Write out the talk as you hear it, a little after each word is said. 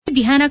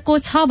बिहानको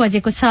 6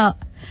 बजेको छ।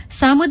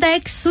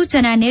 सामुदायिक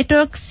सूचना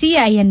नेटवर्क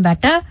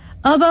CIN-बाट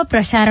अब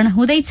प्रसारण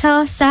हुँदैछ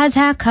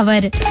साझा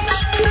खबर।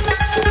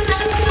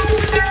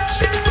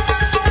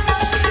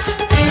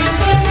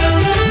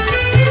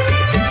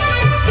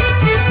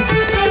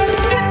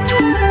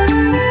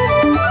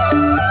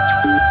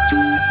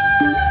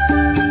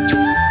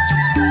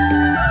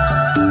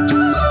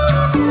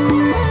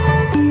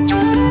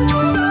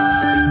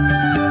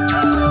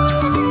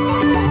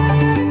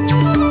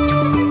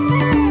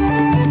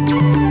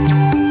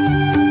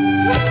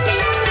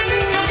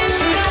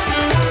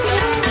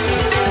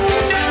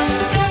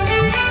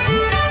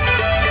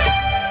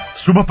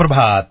 शुभ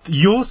प्रभात।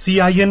 यो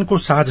CIN को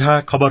साझा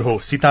खबर हो।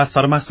 सीता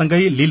शर्मासँगै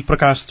लील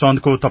प्रकाश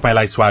चन्दको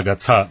तपाईलाई स्वागत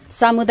छ।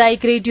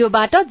 सामुदायिक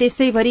रेडियोबाट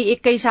देशैभरि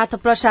एकैसाथ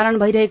प्रसारण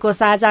भइरहेको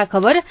साझा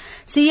खबर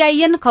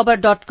CIN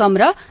खबर.com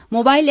र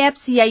मोबाइल एप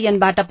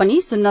CIN-बाट पनि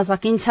सुन्न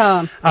सकिन्छ।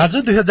 आज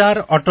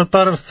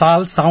 2078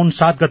 साल साउन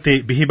 7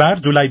 गते बिहीबार,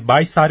 जुलाई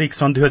 22 तारिक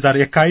सन्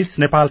 2021,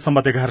 नेपाल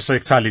सम्वत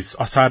 1141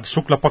 अषाढ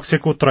शुक्ल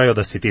पक्षको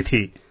त्रयोदशी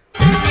तिथि।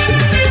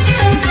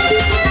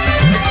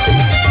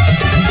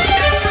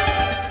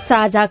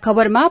 साझा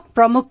खबरमा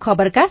प्रमुख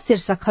खबरका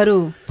शीर्षकहरू।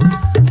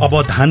 अब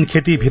धान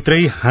खेती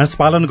भित्रै हाँस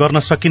पालन गर्न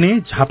सकिने,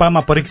 झापामा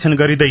परीक्षण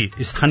गरिँदै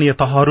स्थानीय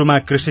तहहरूमा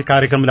कृषि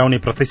कार्यक्रम ल्याउने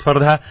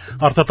प्रतिस्पर्धा,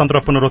 अर्थतन्त्र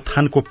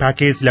पुनरुत्थानको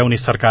प्याकेज ल्याउने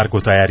सरकारको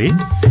तयारी।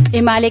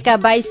 एमालेका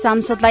 22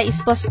 सांसदलाई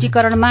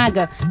स्पष्टीकरण माग,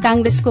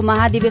 कांग्रेसको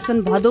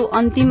महाधिवेशन भदौ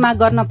अन्तिममा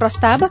गर्न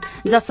प्रस्ताव,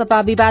 जसपा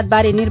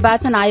विवादबारे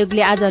निर्वाचन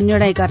आयोगले आज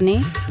निर्णय गर्ने।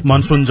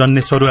 मनसून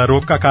जन्य सरुवा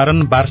रोगका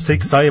कारण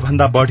वार्षिक 100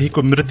 भन्दा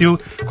बढ़ीको मृत्यु,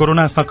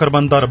 कोरोना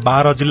संक्रमण दर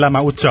 12 जिल्लामा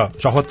उच्च,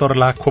 74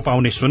 लाख खोप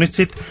आउने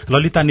सुनिश्चित,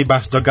 ललिता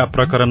निवास जग्गा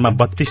प्रकरणमा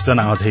 32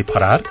 जना अझै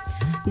फरार।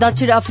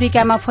 दक्षिण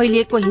अफ्रिकामा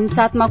फैलिएको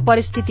हिंसात्मक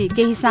परिस्थिति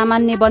केही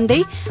सामान्य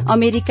बन्दै,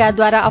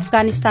 अमेरिकाद्वारा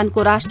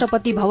अफगानिस्तानको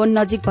राष्ट्रपति भवन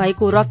नजिक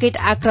भएको रकेट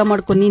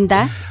आक्रमणको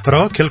निन्दा।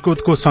 र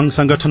खेलकुदको संघ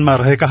संगठनमा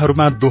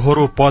रहेकाहरूमा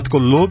दोहोरो पदको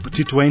लोभ,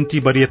 T20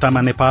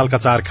 वरियतामा नेपालका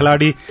 4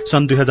 खेलाड़ी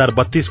सन्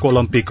 2032 को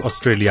ओलम्पिक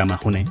अस्ट्रेलियामा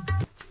हुने।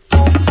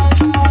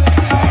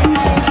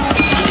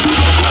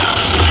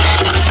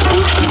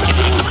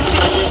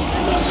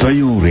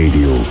 सयौं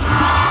रेडियो,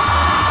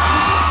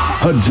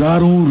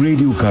 हजारौं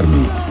रेडियो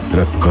कर्मी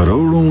र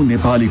करोड़ौं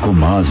नेपालीको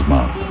माझमा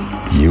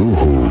यो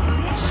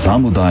हो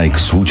सामुदायिक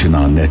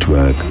सूचना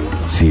नेटवर्क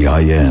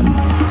CIN।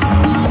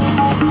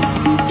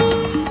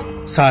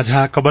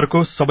 साझा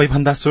खबरको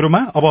सबैभन्दा शुरूमा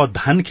अब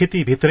धान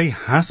खेती भित्रै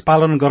हाँस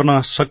पालन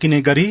गर्न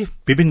सकिने गरी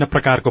विभिन्न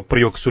प्रकारको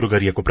प्रयोग शुरू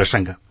गरिएको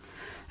प्रसंग।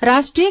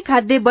 राष्ट्रिय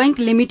खाद्य बैंक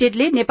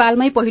लिमिटेडले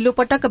नेपालमै पहिलो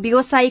पटक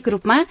व्यावसायिक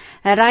रूपमा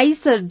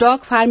राइस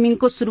डग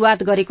फार्मिङको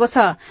शुरूआत गरेको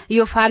छ।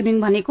 यो फार्मिङ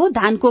भनेको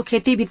धानको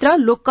खेतीभित्र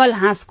लोकल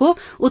हाँसको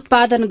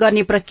उत्पादन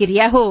गर्ने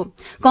प्रक्रिया हो।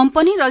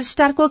 कम्पनी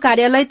रजिस्ट्रारको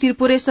कार्यालय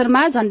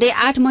त्रिपुरेश्वरमा झण्डै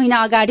 8 महिना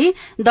अगाडि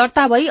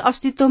दर्ता भई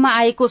अस्तित्वमा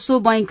आएको सो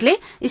बैंकले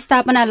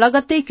स्थापना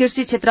लगत्तै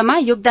कृषि क्षेत्रमा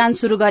योगदान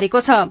शुरू गरेको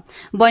छ।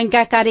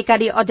 बैंकका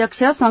कार्यकारी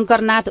अध्यक्ष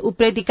शंकरनाथ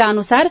उप्रेतीका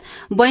अनुसार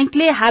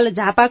बैंकले हाल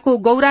झापाको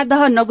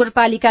गौरादह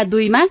नगरपालिका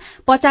 2 मा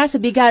 50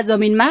 बिघा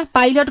जमीनमा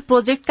पाइलट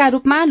प्रोजेक्टका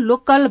रूपमा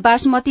लोकल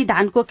बासमती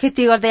धानको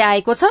खेती गर्दै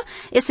आएको छ।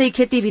 यसै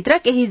खेतीभित्र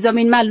केही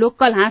जमीनमा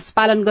लोकल हाँस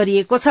पालन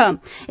गरिएको छ।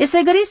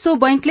 यसैगरी सो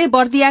बैंकले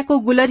बर्दियाको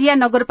गुलरिया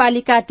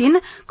नगरपालिका 3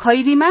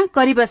 खैरीमा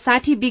करिब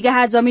 60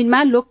 बिघा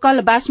जमीनमा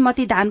लोकल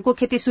बासमती धानको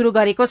खेती शुरू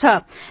गरेको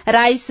छ।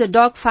 राइस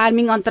डग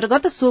फार्मिङ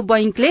अन्तर्गत सो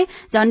बैंकले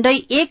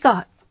झण्डै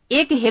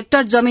 1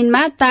 हेक्टर जमीनमा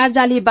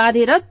तारजाली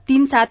बाँधेर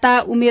 3 छाता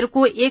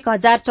उमेरको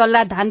 1000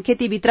 चल्ला धान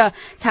खेतीभित्र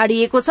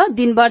छाडिएको छ।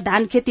 दिनभर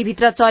धान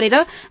खेतीभित्र चरेर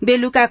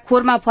बेलुका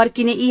खोरमा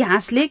फर्किने यी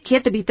हाँसले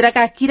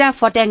खेतभित्रका किरा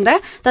फट्याङ्ग्रा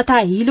तथा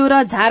हिलो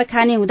र झार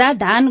खाने हुँदा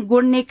धान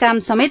गोड्ने काम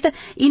समेत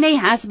यिनै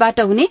हाँसबाट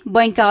हुने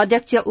बैंकका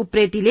अध्यक्ष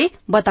उप्रेतीले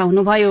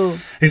बताउनुभयो।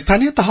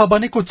 स्थानीय तह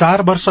बनेको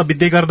 4 वर्ष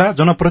बित्दै गर्दा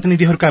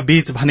जनप्रतिनिधिहरूका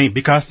बीच भने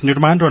विकास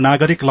निर्माण र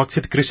नागरिक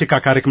लक्षित कृषिका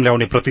कार्यक्रम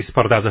ल्याउने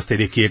प्रतिस्पर्धा जस्तै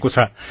देखिएको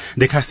छ।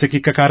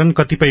 देखासेकीका कारण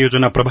कतिपय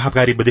योजना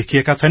प्रभावकारी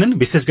देखिएका छैनन्।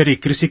 विशेष गरी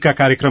कृषिका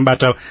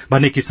कार्यक्रमबाट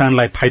भने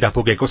किसानलाई फाइदा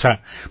पुगेको छ।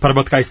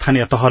 पर्वतका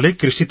स्थानीय तहले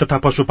कृषि तथा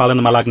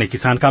पशुपालनमा लाग्ने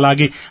किसानका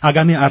लागि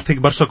आगामी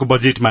आर्थिक वर्षको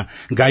बजेटमा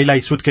गाईलाई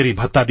सुत्केरी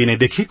भत्ता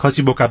दिनेदेखि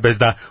खसी बोका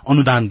बेच्दा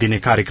अनुदान दिने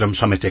कार्यक्रम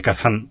समेटेका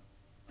छन्।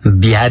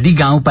 बिहादी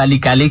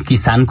गाउँपालिकाले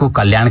किसानको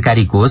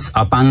कल्याणकारी कोष,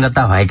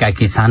 अपाङ्गता भएका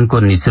किसानको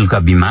निशुल्क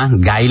बीमा,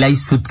 गाईलाई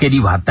सुत्केरी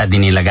भत्ता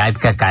दिने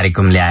लगायतका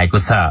कार्यक्रम ल्याएको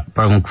छ।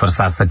 प्रमुख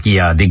प्रशासकीय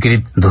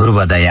अधिकृत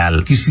ध्रुव दयाल,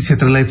 कृषि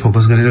क्षेत्रलाई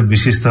फोकस गरेर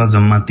विशेषतः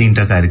जम्मा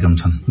 3टा कार्यक्रम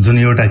छन्, जुन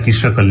एउटा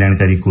कृषक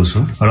कल्याणकारी कोष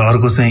हो र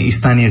अर्को चाहिँ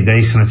स्थानीय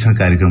गाई संरक्षण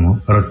कार्यक्रम हो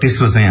र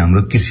तेस्रो चाहिँ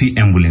हाम्रो कृषि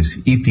एम्बुलेन्स।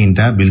 यी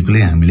 3टा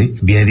बिल्कुलै हामीले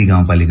बिहादी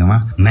गाउँपालिकामा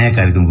नयाँ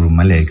कार्यक्रमको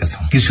रूपमा ल्याएका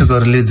छौं।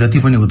 कृषकहरूले जति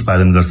पनि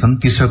उत्पादन गर्छन्,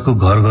 कृषकको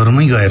घर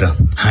घरमै गएर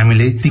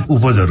हामीले ती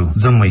उपज डोजहरू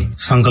जम्मै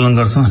संकलन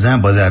गर्छौं।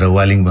 जहाँ बजार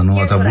वालिङ भनौं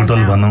अथवा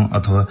बुटोल भनौं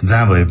अथवा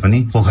जहाँ भए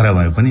पनि पोखरा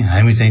भए पनि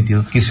हामी चाहिँ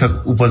त्यो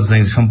कृषक उपज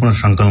चाहिँ सम्पूर्ण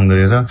संकलन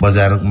गरेर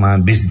बजारमा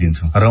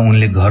बेचिदिन्छौं र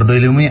उनले घर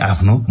दैलोमै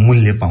आफ्नो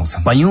मूल्य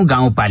पाउँछन्। पयौं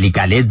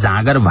गाउँपालिकाले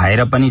जाँगर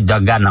भएर पनि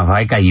जग्गा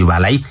नभएका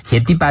युवालाई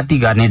खेतीपाती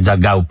गर्ने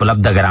जग्गा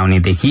उपलब्ध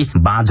गराउनेदेखि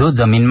बाँझो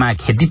जमिनमा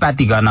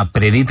खेतीपाती गर्न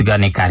प्रेरित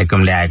गर्ने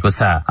कार्यक्रम ल्याएको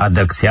छ।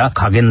 अध्यक्ष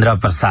खगेन्द्र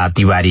प्रसाद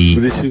तिवारी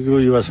विदेशीको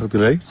युवा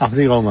शक्तिलाई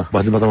आफ्नै गाउँमा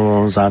बस्ने वातावरण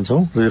बनाउन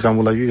चाहन्छौं र यो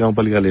कामको लागि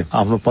गाउँपालिकाले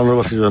आफ्नो 15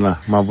 वर्ष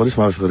योजनामा पनि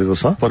समावेश गरेको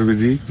छ।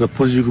 प्रविधि र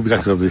पुँजीको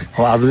विकास गर्दै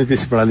अब आधुनिक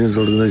कृषि प्रणालीमा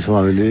जोड दिँदैछौँ।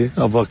 हामीले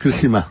अब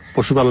कृषिमा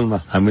पशुपालनमा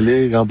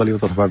हामीले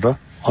गाउँपालिकाको तर्फबाट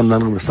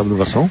अनुदानको व्यवस्था पनि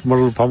गर्छौं।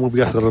 मोडल फार्मको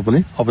विकास गरेर पनि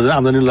अब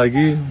आमदानीको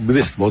लागि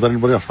विदेश भुक्तानी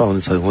पनि अवस्था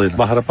हुने छैन।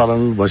 बाख्रा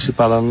पालन, भैँसी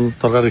पालन,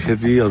 तरकारी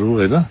खेतीहरू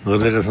हैन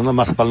गरिरहेका छन्,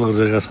 माछा पालन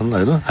गरिरहेका छन्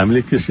हैन।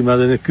 हामीले कृषिमा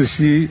चाहिँ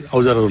कृषि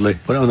औजारहरूलाई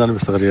पनि अनुदान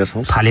व्यवस्था गरिरहेका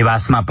छौं।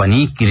 फालेवासमा पनि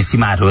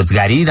कृषिमा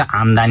रोजगारी र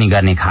आमदानी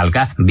गर्ने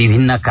खालका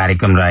विभिन्न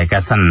कार्यक्रम रहेका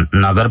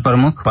छन्। नगर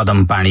प्रमुख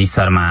पदमपाणी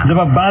शर्मा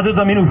जब बाँझो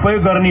जमिन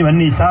उपयोग गर्ने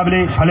भन्ने हिसाबले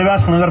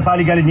फलेवास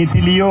नगरपालिकाले नीति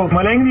लियो।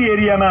 मल्याङ्गी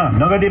एरियामा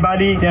नगदे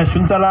बाली, त्यहाँ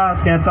सुन्तला,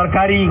 त्यहाँ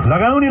तरकारी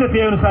लगाउने र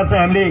त्यही अनुसार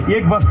चाहिँ हामीले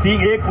एक बस्ती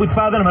एक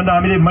उत्पादन भनेर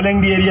हामीले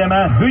मल्याङ्गी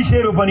एरियामा 200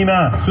 रोपनीमा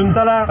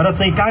सुन्तला र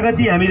चाहिँ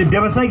कागती हामीले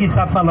व्यावसायिक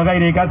हिसाबमा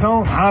लगाइरहेका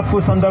छौं।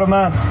 आँपको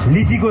सन्दर्भमा,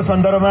 लिचीको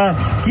सन्दर्भमा,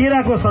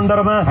 केराको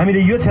सन्दर्भमा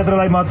हामीले यो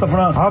क्षेत्रलाई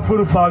महत्वपूर्ण हबको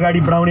रूपमा अगाडि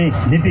बढाउने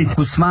नीति छ।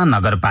 कुस्मा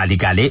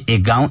नगरपालिकाले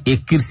एक गाउँ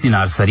एक कृषि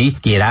नर्सरी,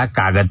 केरा,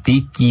 कागती,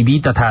 किवी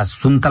तथा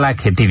सुन्तला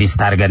खेती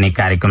विस्तार गर्ने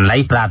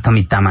कार्यक्रमलाई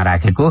प्राथमिकतामा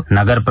राखेको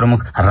नगर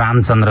प्रमुख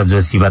रामचन्द्र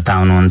जोशी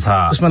बताउनुहुन्छ।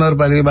 कुस्मा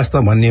नगरपालिका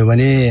वास्तव भन्ने हो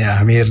भने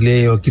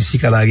हामीहरूले यो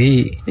कृषिका लागि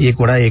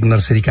एकवटा एक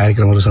नर्सरी कार्यक्रमहरू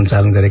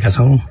सञ्चालन गरेका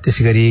छौं।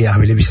 त्यसैगरी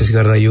हामीले विशेष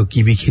गरेर यो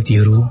किवी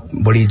खेतीहरू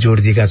बढी जोड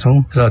दिएका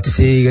छौं र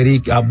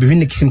त्यसैगरी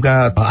विभिन्न किसिमका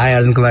आय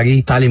आर्जनको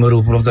लागि तालिमहरू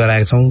उपलब्ध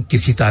गराएका छौं।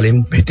 कृषि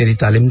तालिम, भेटनेरी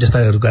तालिम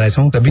जस्ताहरू गराएका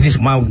छौं र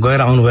विदेशमा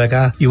गएर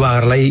आउनुभएका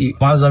युवाहरूलाई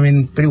बाँझो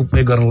जमिन पनि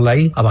उपयोग गर्नको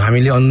लागि अब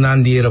हामीले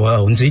अनुदान दिएर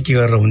हुन्छ के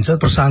गरेर हुन्छ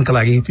प्रोत्साहनका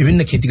लागि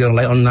विभिन्न खेती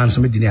गर्नलाई अनुदान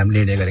समेत दिने हामीले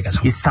निर्णय गरेका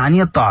छौं।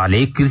 स्थानीय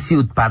तहले कृषि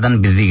उत्पादन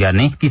वृद्धि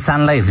गर्ने,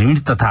 किसानलाई ऋण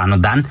तथा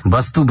अनुदान,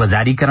 वस्तु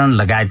बजारीकरण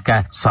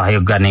लगायतका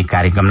सहयोग गर्ने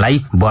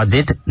कार्यक्रमलाई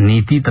बजेट,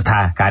 नीति तथा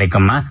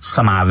कार्यक्रममा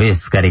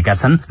समावेश गरेका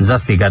छन्,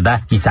 जसले गर्दा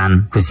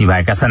किसान खुसी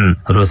भएका छन्।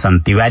 Roshan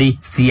Tiwari,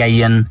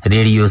 CIN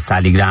radio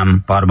Shaligram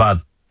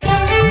Parbat.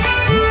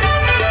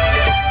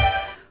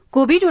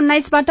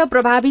 कोभिड-19बाट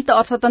प्रभावित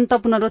अर्थतन्त्र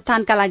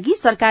पुनरुत्थानका लागि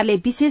सरकारले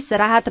विशेष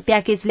राहत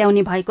प्याकेज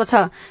ल्याउने भएको छ।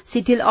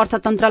 शिथिल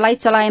अर्थतन्त्रलाई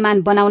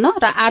चलायमान बनाउन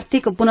र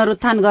आर्थिक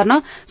पुनरुत्थान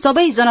गर्न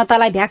सबै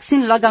जनतालाई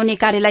भ्याक्सिन लगाउने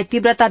कार्यलाई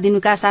तीव्रता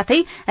दिनुका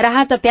साथै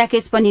राहत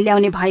प्याकेज पनि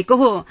ल्याउने भएको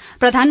हो।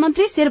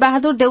 प्रधानमन्त्री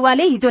शेरबहादुर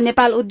देउवाले हिजो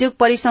नेपाल उद्योग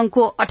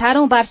परिसंघको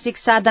 18औं वार्षिक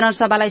साधारण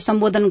सभालाई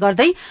सम्बोधन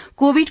गर्दै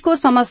कोविडको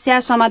समस्या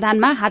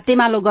समाधानमा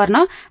हातेमालो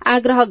गर्न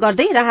आग्रह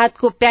गर्दै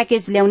राहतको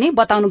प्याकेज ल्याउने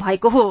बताउनु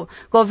भएको हो।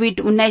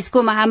 कोभिड-19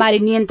 को महामारी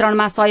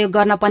नियन्त्रणमा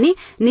गर्न पनि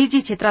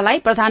निजी क्षेत्रलाई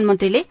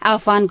प्रधानमन्त्रीले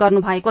आह्वान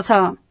गर्नु भएको छ।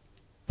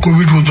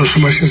 कोभिडको जो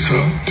समस्या छ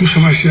त्यो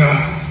समस्या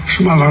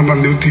समाधानमा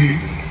निम्ति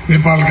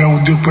नेपालका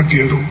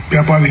उद्योगपतिहरू,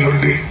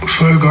 व्यापारीहरूले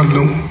सहयोग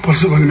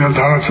गर्नुपर्छ भन्ने मेरो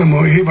धारणा छ।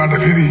 म यहीबाट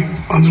फेरि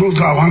अनुरोध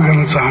आह्वान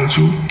गर्न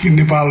चाहन्छु कि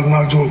नेपालमा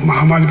जो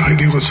महामारी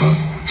फैलिएको छ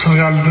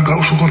सरकारले त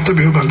उसको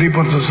कर्तव्य गर्दै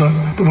पर्दछ,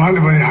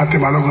 उहाँले पनि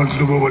हातेमालो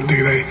गरिदिनुभयो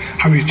भनेदेखिलाई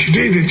हामी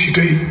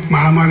छिटै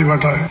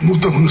महामारीबाट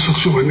मुक्त हुन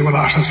सक्छौं भन्ने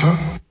मलाई आशा छ।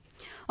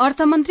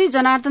 अर्थमन्त्री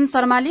जनार्दन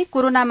शर्माले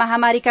कोरोना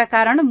महामारीका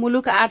कारण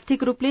मुलुक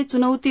आर्थिक रूपले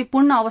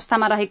चुनौतीपूर्ण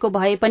अवस्थामा रहेको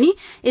भए पनि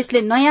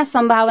यसले नयाँ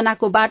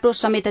सम्भावनाको बाटो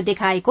समेत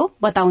देखाएको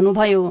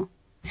बताउनुभयो।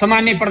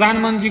 सामान्य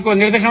प्रधानमन्त्रीको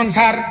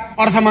निर्देशअनुसार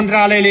अर्थ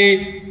मन्त्रालयले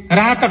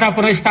राहत तथा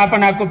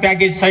पुनर्स्थापनाको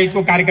प्याकेज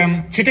सहितको कार्यक्रम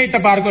छिटै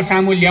तपाईहरुको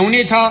सामु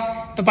ल्याउनेछ।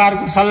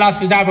 तपाईहरुको सल्लाह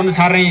सुझाव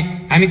अनुसार नै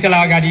हामी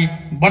त्यसलाई अगाडि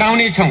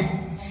बढाउनेछौं।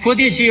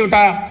 स्वदेशी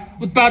एउटा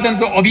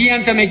उत्पादनको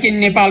अभियान छ, मेक इन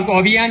नेपालको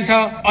अभियान छ।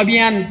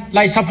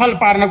 अभियानलाई सफल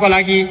पार्नको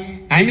लागि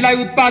हामीलाई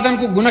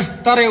उत्पादनको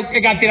गुणस्तर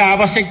एकातिर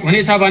आवश्यक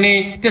हुनेछ भने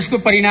त्यसको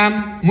परिणाम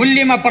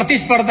मूल्यमा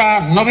प्रतिस्पर्धा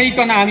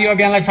नभइकन हामी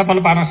अभियानलाई सफल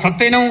पार्न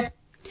सक्दैनौं।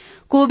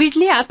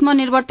 कोविडले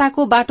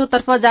आत्मनिर्भरताको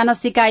बाटोतर्फ जान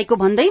सिकाएको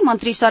भन्दै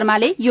मन्त्री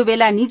शर्माले यो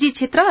बेला निजी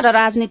क्षेत्र र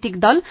राजनीतिक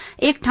दल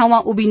एक ठाउँमा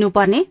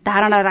उभिनुपर्ने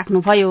धारणा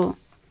राख्नुभयो।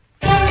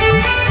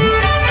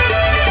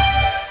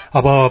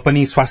 अब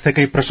पनि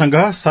स्वास्थ्यकै प्रसंग।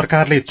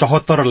 सरकारले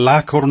 74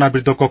 लाख कोरोना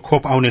विरूद्धको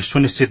खोप आउने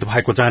सुनिश्चित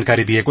भएको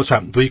जानकारी दिएको छ।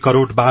 2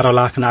 करोड़ 12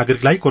 लाख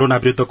नागरिकलाई कोरोना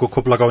विरूद्धको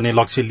खोप लगाउने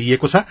लक्ष्य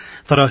लिएको छ।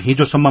 तर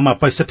हिजोसम्ममा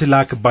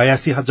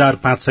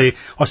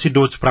 65,82,580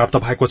 डोज प्राप्त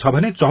भएको छ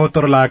भने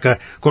 74 लाख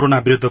कोरोना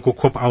विरूद्धको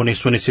खोप आउने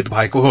सुनिश्चित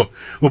भएको हो।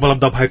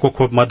 उपलब्ध भएको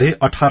खोप मध्ये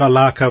 18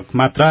 लाख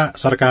मात्रा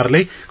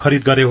सरकारले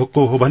खरिद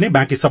गरेको हो भने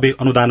बाँकी सबै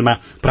अनुदानमा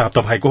प्राप्त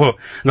भएको हो।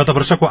 गत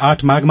वर्षको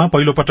 8 माघमा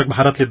पहिलो पटक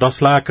भारतले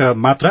 10 लाख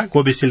मात्रा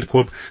कोभिशील्ड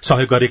खोप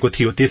सहयोग गरेको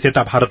थियो।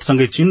 त्यसयता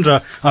भारतसँगै चीन र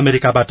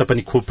अमेरिकाबाट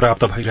पनि खोप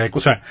प्राप्त भइरहेको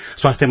छ।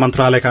 स्वास्थ्य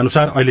मन्त्रालयका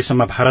अनुसार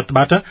अहिलेसम्म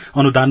भारतबाट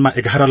अनुदानमा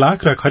 11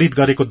 लाख र खरिद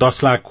गरेको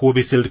 10 लाख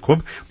कोभिशील्ड खोप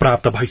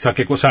प्राप्त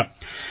भइसकेको छ।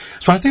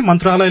 स्वास्थ्य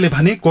मन्त्रालयले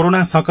भने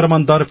कोरोना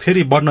संक्रमण दर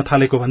फेरि बढ़न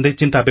थालेको भन्दै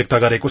चिन्ता व्यक्त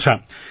गरेको छ।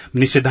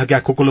 निषेधाज्ञा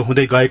खुकुलो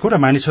हुँदै गएको र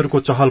मानिसहरूको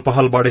चहल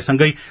पहल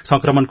बढ़ेसँगै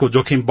संक्रमणको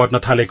जोखिम बढ़न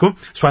थालेको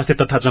स्वास्थ्य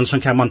तथा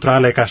जनसंख्या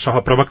मन्त्रालयका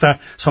सहप्रवक्ता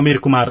समीर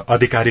कुमार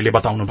अधिकारीले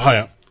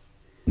बताउनुभयो।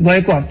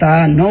 गएको हप्ता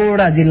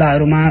 9वटा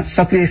जिल्लाहरूमा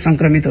सक्रिय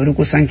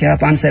संक्रमितहरूको संख्या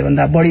 500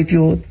 भन्दा बढ़ी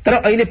थियो, तर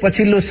अहिले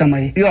पछिल्लो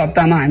समय यो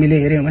हप्तामा हामीले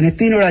हेर्यौं भने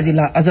 3वटा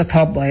जिल्ला अझ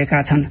थप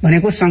भएका छन्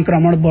भनेको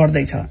संक्रमण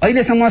बढ्दैछ।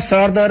 अहिलेसम्म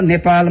सरदर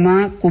नेपालमा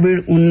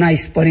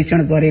कोभिड-19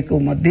 परीक्षण गरेको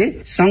मध्ये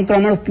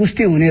संक्रमण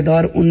पुष्टि हुने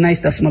दर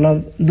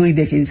 19.2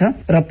 देखिन्छ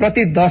र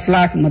प्रति 10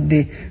 लाख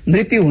मध्ये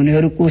मृत्यु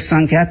हुनेहरूको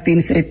संख्या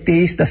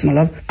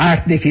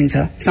 323.8 देखिन्छ।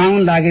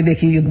 साउन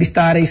लागेदेखि यो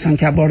बिस्तारै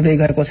संख्या बढ्दै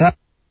गएको छ।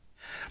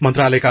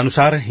 मन्त्रालयका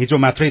अनुसार हिजो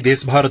मात्रै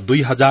देशभर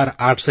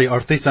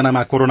 2838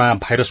 जनामा कोरोना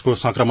भाइरसको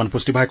संक्रमण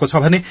पुष्टि भएको छ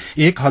भने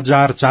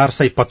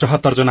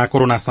 1475 जना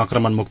कोरोना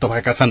संक्रमण मुक्त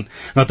भएका छन्।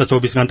 गत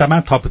 24 घण्टामा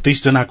थप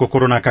 30 जनाको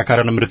कोरोनाका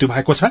कारण मृत्यु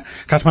भएको छ।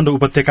 काठमाडौँ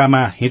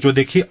उपत्यकामा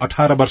हिजोदेखि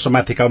 18 वर्ष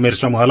माथिका उमेर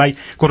समूहलाई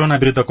कोरोना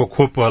विरूद्धको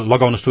खोप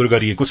लगाउन शुरू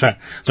गरिएको छ।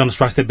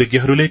 जनस्वास्थ्य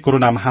विज्ञहरूले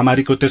कोरोना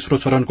महामारीको तेस्रो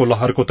चरणको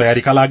लहरको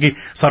तयारीका लागि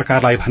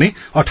सरकारलाई भने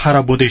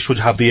 18 बुँदे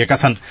सुझाव दिएका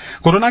छन्।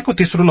 कोरोनाको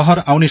तेस्रो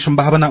लहर आउने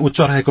सम्भावना उच्च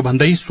रहेको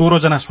भन्दै 16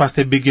 जना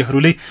स्वास्थ्य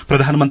विज्ञहरूले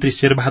प्रधानमन्त्री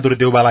शेरबहादुर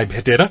देउवालाई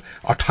भेटेर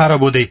 18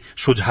 बुँदे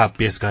सुझाव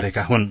पेश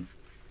गरेका हुन्।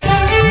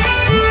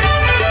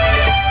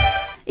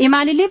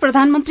 एमाले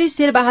प्रधानमन्त्री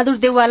शेरबहादुर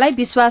देउवालाई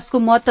विश्वासको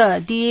मत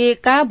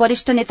दिएका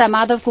वरिष्ठ नेता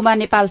माधव कुमार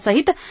नेपाल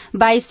सहित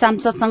 22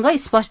 सांसदसँग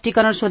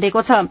स्पष्टीकरण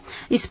सोधेको छ।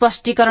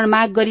 स्पष्टीकरण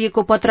माग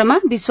गरिएको पत्रमा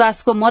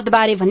विश्वासको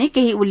मतबारे भने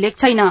केही उल्लेख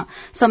छैन।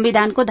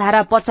 संविधानको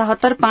धारा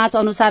 75(5)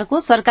 अनुसारको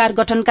सरकार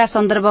गठनका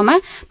सन्दर्भमा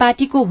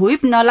पार्टीको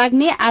व्हिप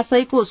नलाग्ने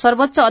आशयको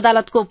सर्वोच्च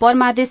अदालतको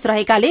परमादेश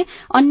रहेकाले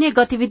अन्य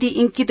गतिविधि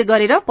इंकित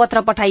गरेर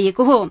पत्र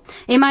पठाइएको हो।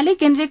 एमाले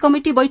केन्द्रीय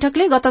कमिटी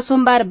बैठकले गत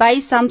सोमबार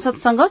 22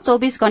 सांसदसँग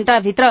 24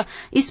 घण्टाभित्र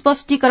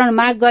स्पष्टीकरण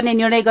माग गर्ने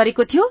निर्णय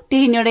गरेको थियो।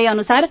 त्यही निर्णय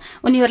अनुसार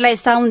उनीहरूलाई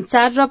साउन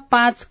 4 र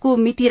 5 को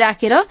मिति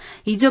राखेर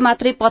हिजो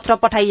मात्रै पत्र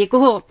पठाइएको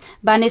हो।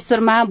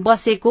 बानेश्वरमा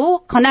बसेको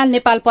खनाल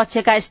नेपाल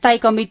पक्षका स्थायी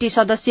कमिटी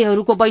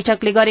सदस्यहरूको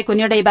बैठकले गरेको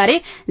निर्णयबारे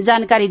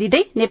जानकारी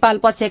दिँदै नेपाल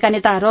पक्षका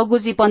नेता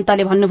रघुजी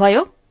पन्तले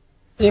भन्नुभयो,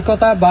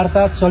 एकता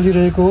वार्ता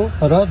चलिरहेको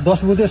र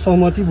 10 बुँदे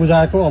सहमति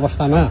बुझाएको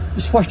अवस्थामा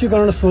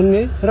स्पष्टीकरण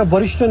सोध्ने र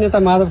वरिष्ठ नेता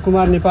माधव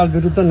कुमार नेपाल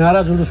विरूद्ध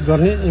नारा जुलुस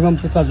गर्ने एवं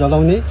पुतला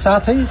जलाउने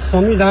साथै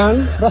संविधान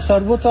र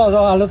सर्वोच्च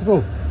अदालतको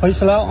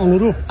फैसला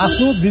अनुरूप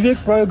आफ्नो विवेक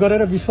प्रयोग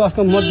गरेर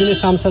विश्वासको मत दिने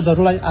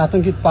सांसदहरूलाई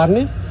आतंकित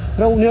पार्ने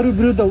र उनीहरू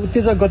विरूद्ध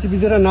उत्तेजक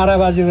गतिविधि र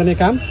नाराबाजी गर्ने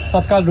काम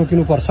तत्काल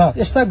रोकिनुपर्छ।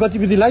 यस्ता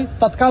गतिविधिलाई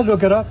तत्काल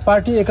रोकेर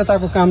पार्टी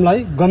एकताको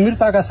कामलाई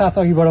गम्भीरताका साथ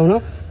अघि बढाउन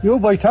यो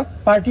बैठक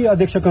पार्टी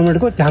अध्यक्ष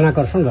कमिटिको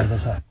ध्यानाकर्षण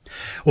गर्दछ।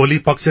 ओली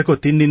पक्षको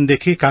 3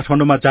 दिनदेखि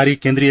काठमाडौँमा जारी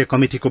केन्द्रीय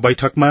कमिटिको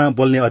बैठकमा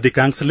बोल्ने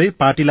अधिकांशले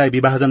पार्टीलाई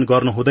विभाजन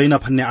गर्नु हुँदैन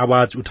भन्ने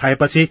आवाज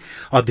उठाएपछि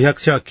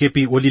अध्यक्ष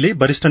केपी ओलीले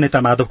वरिष्ठ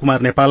नेता माधव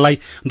कुमार नेपाललाई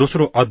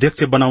दोस्रो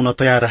अध्यक्ष बनाउन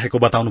तयार रहेको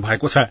बताउनु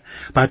भएको छ।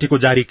 पार्टीको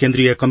जारी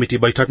केन्द्रीय कमिटी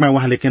बैठकमा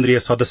उहाँले केन्द्रीय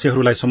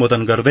सदस्यहरूलाई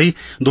सम्बोधन गर्दै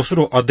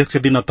दोस्रो अध्यक्ष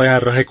दिन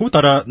तयार रहेको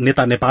तर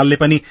नेता नेपालले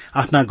पनि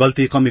आफ्ना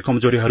गल्ती कमी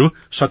कमजोरीहरू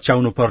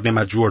सच्याउनु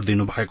पर्नेमा जोड़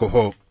दिनु भएको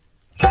हो।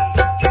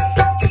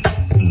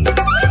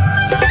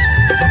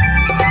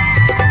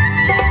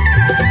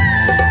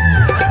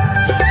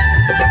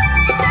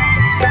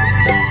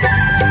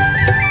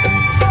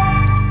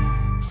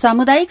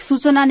 सामुदायिक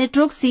सूचना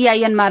नेटवर्क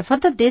सीआईएन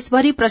मार्फत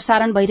देशभरि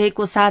प्रसारण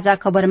भइरहेको साझा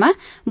खबरमा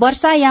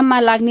वर्षायाममा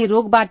लाग्ने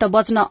रोगबाट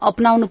बच्न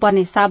अपनाउनु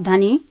पर्ने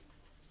सावधानी,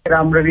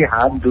 राम्ररी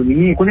हात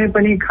धुने, कुनै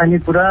पनि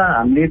खानेकुरा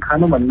हामीले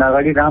खानुभन्दा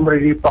अगाडि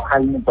राम्ररी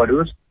पखाल्नु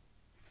पर्यो।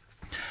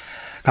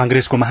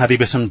 कांग्रेसको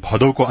महाधिवेशन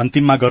भदौको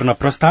अन्तिममा गर्न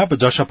प्रस्ताव,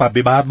 जसपा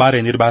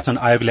विवादबारे निर्वाचन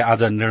आयोगले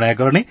आज निर्णय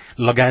गर्ने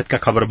लगायतका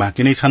खबर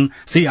बाँकी नै छन्।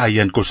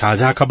 सीआईएनको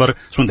साझा खबर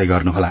सुन्दै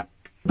गर्नुहोला।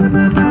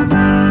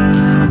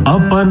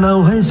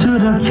 अपनाउ है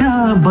सुरक्षा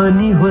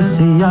बनी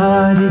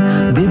होशियारी,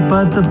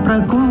 विपद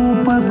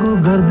प्रकोपको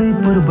गर्दै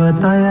पूर्व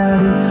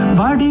तयारी,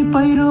 बाढी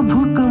पहिरो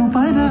भूकम्प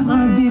र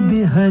आँधी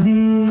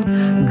बेहरी,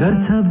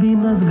 गर्छ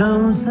विनाश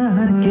गाउँ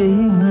शहर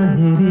केही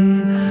नहेरी,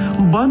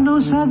 बनौ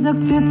सजग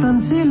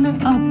चेतनशील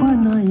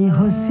अपनाई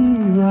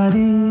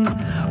होशियारी,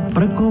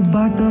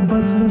 प्रकोपबाट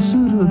बच्न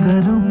सुरु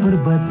गरौँ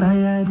पूर्व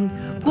तयारी।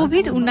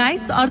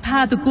 कोभिड-19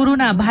 अर्थात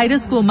कोरोना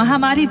भाइरसको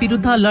महामारी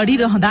विरूद्ध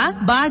लडिरहँदा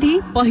बाढ़ी,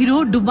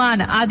 पहिरो,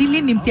 डुबान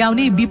आदिले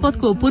निम्त्याउने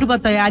विपदको पूर्व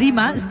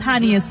तयारीमा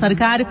स्थानीय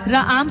सरकार र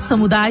आम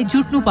समुदाय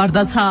जुट्नु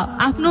पर्दछ।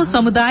 आफ्नो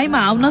समुदायमा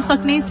आउन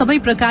सक्ने सबै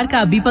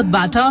प्रकारका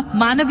विपदबाट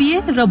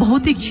मानवीय र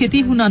भौतिक क्षति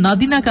हुन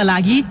नदिनका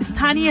लागि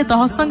स्थानीय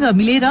तहसँग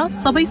मिलेर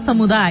सबै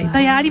समुदाय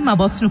तयारीमा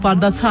बस्नु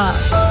पर्दछ।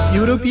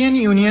 युरोपियन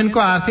युनियनको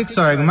आर्थिक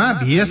सहयोगमा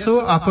VSO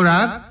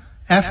अपराध,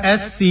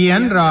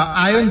 FSCN र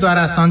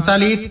आयोनद्वारा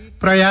सञ्चालित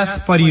प्रयास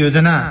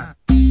परियोजना।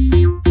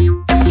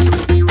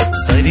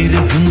 शरीर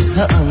हुन्छ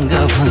अङ्ग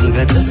भङ्ग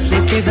जसले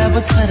तेजाब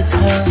छर्छ,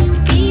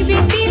 ती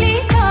व्यक्तिले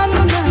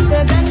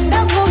खानुभन्दा दण्ड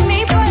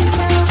भोग्नै पर्छ।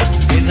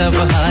 तेजाब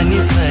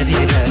हानि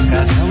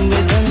शरीरका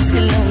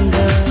संवेदनशील अङ्ग,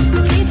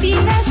 स्थिति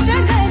नष्ट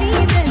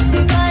गरी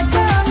जसले गर्छ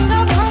अङ्ग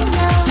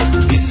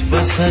भङ्ग। 20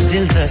 वर्ष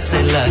सजिल 10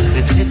 लाख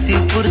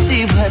क्षतिपूर्ति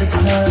भर्छ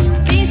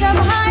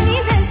तेजाबहानी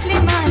जसले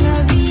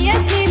मानवीय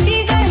क्षति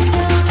गर्छ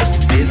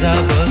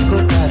तेजाबको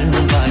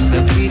कारणबाट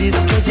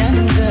पीडितको ज्यान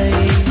गए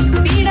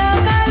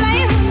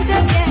पीडकालाई हुन्छ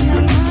ज्यान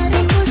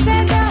मारेको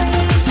सजाय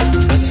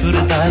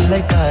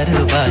कसुरदारलाई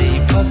कारबाही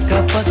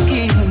पक्का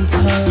पक्की हुन्छ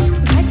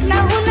घटना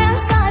हुन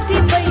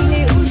साथै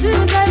पहिले उजुर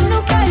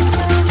गर्नुपर्छ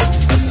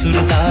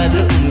कसुरदार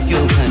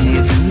उम्क्यो भने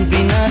झन्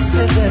विनाश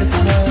गर्छ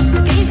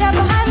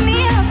तेजाबहानी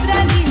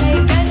अपराधीलाई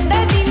दण्ड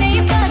दिनै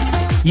पर्छ।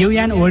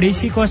 युएन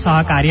ओडिसीको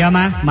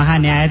सहकार्यमा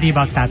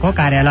महान्यायाधिवक्ताको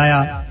कार्यालय।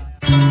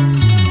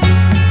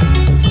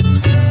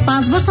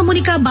 5 वर्ष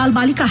मुनिका बाल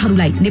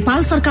बालिकाहरूलाई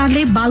नेपाल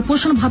सरकारले बाल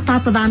पोषण भत्ता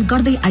प्रदान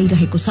गर्दै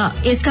आइरहेको छ।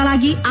 यसका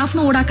लागि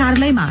आफ्नो वडा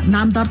कार्यालयमा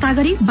नाम दर्ता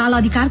गरी बाल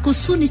अधिकारको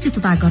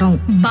सुनिश्चितता गरौं।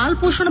 बाल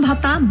पोषण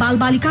भत्ता बाल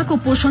बालिकाको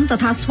पोषण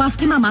तथा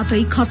स्वास्थ्यमा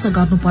मात्रै खर्च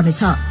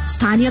गर्नुपर्नेछ।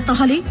 स्थानीय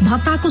तहले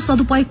भत्ताको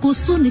सदुपयोगको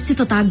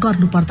सुनिश्चितता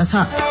गर्नुपर्दछ।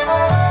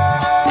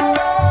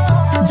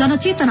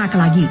 जनचेतनाका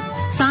लागि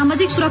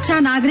सामाजिक सुरक्षा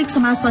नागरिक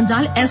समाज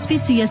सञ्जाल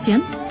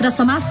एसपीसीएसएन र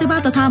समाज सेवा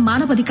तथा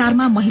मानव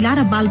अधिकारमा महिला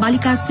र बाल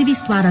बालिका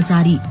सिविसद्वारा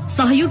जारी।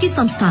 सहयोगी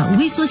संस्था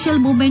वी सोशल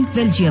मुभमेन्ट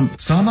बेल्जियम।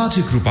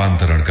 सामाजिक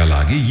रूपान्तरणका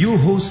लागि यो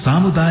हो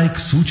सामुदायिक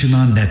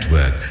सूचना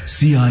नेटवर्क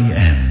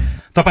CIN।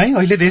 तपाई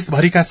अहिले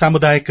देशभरिका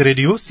सामुदायिक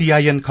रेडियो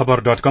CIN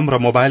खबर.com र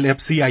मोबाइल एप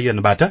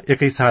CINबाट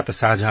एकैसाथ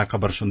साझा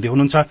खबर सुन्दै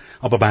हुनुहुन्छ।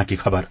 अब बाँकी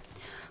खबर।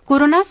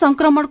 कोरोना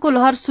संक्रमणको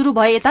लहर शुरू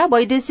भए यता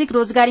वैदेशिक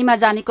रोजगारीमा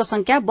जानेको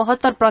संख्या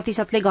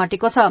 72%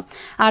 घटेको छ।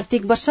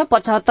 आर्थिक वर्ष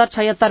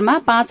 75-76 मा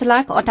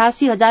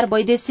 5,88,000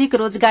 वैदेशिक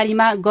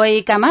रोजगारीमा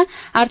गएकामा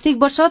आर्थिक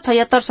वर्ष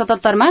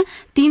 76-77 मा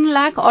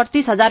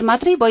 3,38,000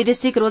 मात्रै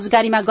वैदेशिक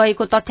रोजगारीमा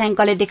गएको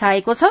तथ्याङ्कले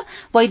देखाएको छ।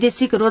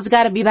 वैदेशिक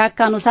रोजगार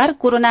विभागका अनुसार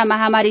कोरोना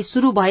महामारी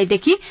शुरू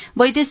भएदेखि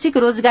वैदेशिक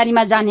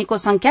रोजगारीमा जानेको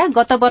संख्या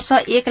गत वर्ष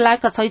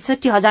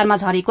 1,66,000 मा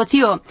झरेको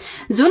थियो,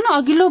 जुन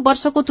अघिल्लो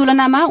वर्षको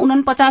तुलनामा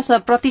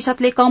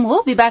 49% कम हो।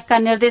 विभागका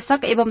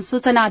निर्देशक एवं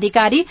सूचना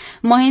अधिकारी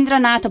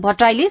महेन्द्रनाथ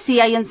भट्टराईले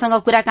CINसँग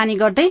कुराकानी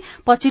गर्दै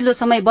पछिल्लो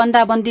समय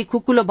बन्दाबन्दी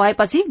खुकुलो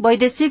भएपछि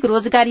वैदेशिक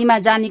रोजगारीमा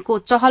जानेको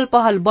चहल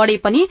पहल बढ़े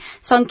पनि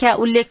संख्या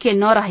उल्लेख्य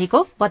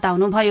नरहेको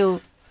बताउनुभयो।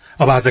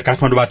 अब आज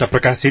काठमाडौँबाट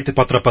प्रकाशित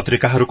पत्र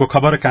पत्रिकाहरूको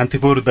खबर।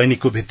 कान्तिपुर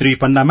दैनिकको भित्री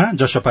पन्नामा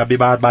जसपा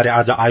विवादबारे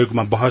आज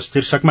आयोगमा बहस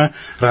शीर्षकमा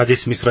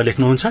राजेश मिश्र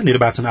लेख्नुहुन्छ,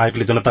 निर्वाचन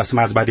आयोगले जनता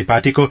समाजवादी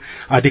पार्टीको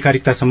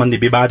आधिकारिकता सम्बन्धी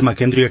विवादमा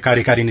केन्द्रीय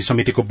कार्यकारिणी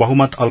समितिको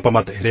बहुमत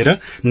अल्पमत हेरेर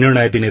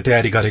निर्णय दिने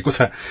तयारी गरेको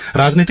छ।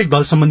 राजनैतिक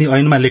दल सम्बन्धी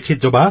ऐनमा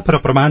लिखित जवाफ र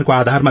प्रमाणको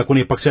आधारमा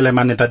कुनै पक्षलाई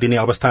मान्यता दिने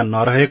अवस्था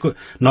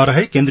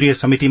नरहे केन्द्रीय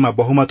समितिमा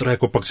बहुमत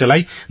रहेको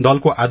पक्षलाई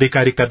दलको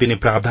आधिकारिकता दिने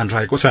प्रावधान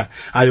रहेको छ।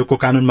 आयोगको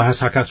कानून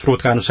महाशाखा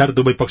स्रोतका अनुसार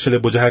दुवै पक्षले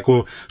बुझाएको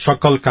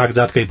सकल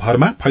कागजातकै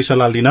भरमा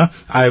फैसला लिन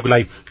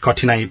आयोगलाई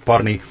कठिनाई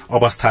पर्ने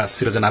अवस्था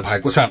सिर्जना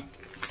भएको छ।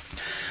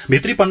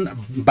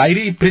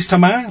 बाहिरी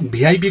पृष्ठमा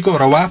VIPको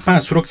रवाफमा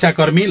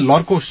सुरक्षाकर्मी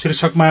लर्को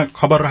शीर्षकमा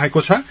खबर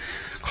रहेको छ।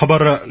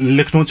 खबर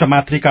लेख्नुहुन्छ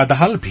मातृका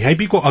दाहाल,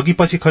 VIPको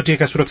अघिपछि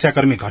खटिएका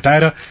सुरक्षाकर्मी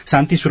घटाएर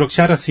शान्ति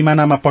सुरक्षा र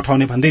सिमानामा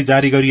पठाउने भन्दै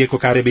जारी गरिएको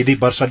कार्यविधि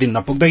वर्ष दिन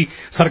नपुग्दै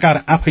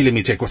सरकार आफैले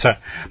मिचेको छ।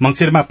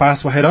 मंसिरमा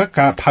पास भएर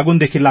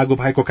फागुनदेखि लागू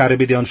भएको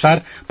कार्यविधि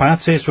अनुसार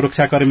 500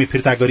 सुरक्षाकर्मी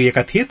फिर्ता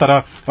गरिएका थिए, तर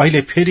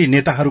अहिले फेरि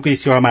नेताहरूकै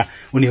सेवामा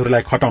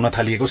उनीहरूलाई खटाउन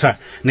थालिएको छ।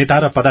 नेता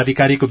र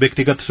पदाधिकारीको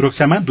व्यक्तिगत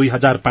सुरक्षामा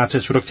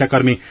 2500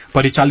 सुरक्षाकर्मी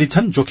परिचालित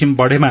छन्। जोखिम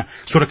बढ़ेमा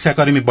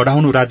सुरक्षाकर्मी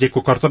बढ़ाउनु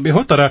राज्यको कर्तव्य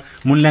हो, तर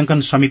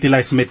मूल्याङ्कन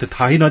समितिलाई समेत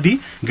थाहै नदिई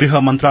गृह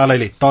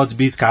मन्त्रालयले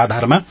तजबीजका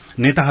आधारमा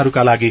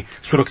नेताहरूका लागि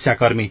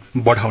सुरक्षाकर्मी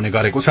बढ़ाउने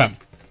गरेको छ।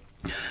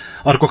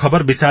 अर्को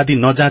खबर विषादी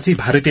नजाँची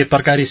भारतीय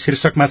तरकारी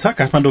शीर्षकमा छ।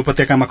 काठमाडौँ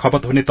उपत्यकामा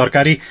खपत हुने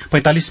तरकारी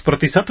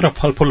 45% र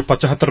फलफूल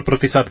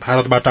 75%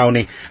 भारतबाट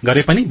आउने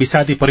गरे पनि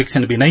विषादी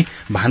परीक्षण बिनै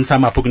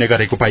भान्सामा पुग्ने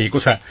गरेको पाइएको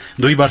छ।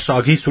 2 वर्ष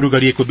अघि शुरू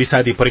गरिएको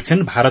विषादी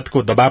परीक्षण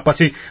भारतको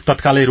दबावपछि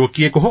तत्कालै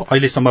रोकिएको हो,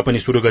 अहिलेसम्म पनि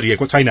शुरू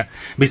गरिएको छैन।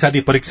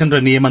 विषादी परीक्षण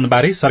र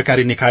नियमनबारे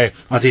सरकारी निकाय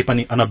अझै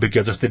पनि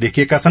अनभिज्ञ जस्तै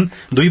देखिएका छन्।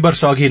 2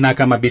 वर्ष अघि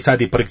नाकामा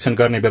विषादी परीक्षण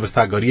गर्ने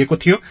व्यवस्था गरिएको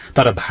थियो,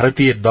 तर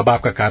भारतीय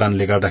दबावका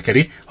कारणले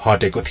गर्दाखेरि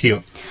हटेको थियो।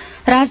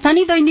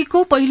 राजधानी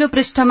दैनिकको पहिलो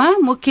पृष्ठमा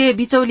मुख्य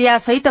बिचौलिया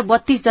सहित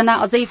 32 जना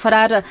अझै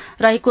फरार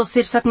रहेको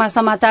शीर्षकमा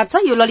समाचार छ।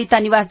 यो ललिता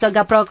निवास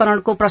जग्गा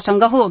प्रकरणको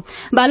प्रसंग हो।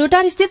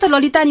 बालुटार स्थित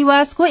ललिता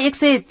निवासको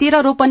 113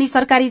 रोपनी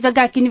सरकारी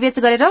जग्गा किनबेच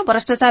गरेर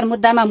भ्रष्टाचार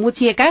मुद्दामा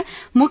मुछिएका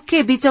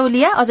मुख्य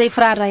बिचौलिया अझै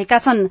फरार रहेका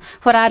छन्।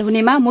 फरार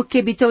हुनेमा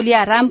मुख्य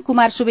बिचौलिया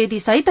रामकुमार सुवेदी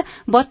सहित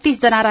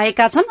 32 जना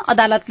रहेका छन्।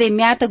 अदालतले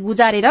म्याद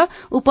गुजारेर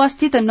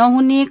उपस्थित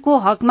नहुनेको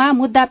हकमा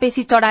मुद्दा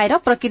पेशी चढ़ाएर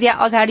प्रक्रिया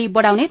अगाडि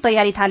बढ़ाउने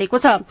तयारी थालेको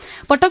छ।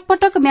 पटक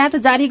पटक म्याद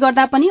जारी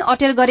गर्दा पनि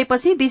अटेर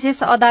गरेपछि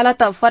विशेष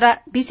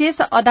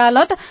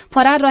अदालत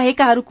फरार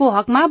रहेकाहरूको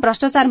हकमा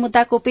भ्रष्टाचार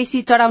मुद्दाको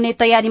पेशी चढ़ाउने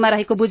तयारीमा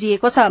रहेको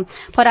बुझिएको छ।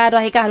 फरार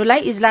रहेकाहरूलाई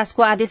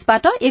इजलासको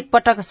आदेशबाट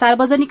एकपटक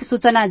सार्वजनिक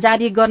सूचना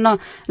जारी गर्न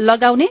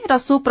लगाउने र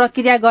सो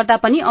प्रक्रिया गर्दा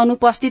पनि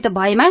अनुपस्थित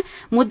भएमा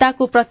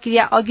मुद्दाको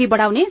प्रक्रिया अघि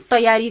बढ़ाउने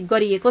तयारी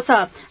गरिएको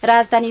छ।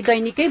 राजधानी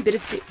दैनिकै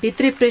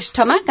भित्री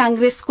पृष्ठमा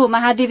कांग्रेसको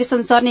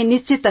महाधिवेशन सर्ने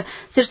निश्चित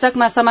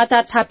शीर्षकमा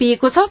समाचार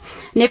छापिएको छ।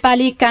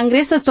 नेपाली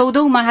कांग्रेस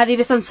 14औं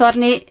महाधिवेशन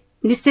सर्ने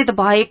निश्चित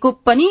भएको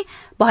पनि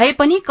भए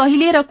पनि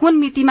कहिले र कुन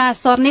मितिमा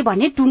सर्ने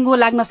भन्ने टुङ्गो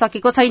लाग्न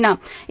सकेको छैन।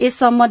 यस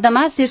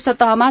सम्बन्धमा शीर्ष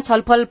तहमा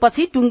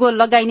छलफलपछि टुङ्गो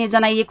लगाइने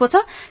जनाइएको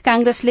छ।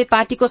 कांग्रेसले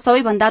पार्टीको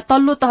सबैभन्दा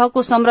तल्लो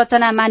तहको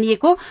संरचना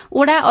मानिएको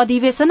ओडा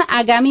अधिवेशन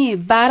आगामी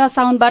 12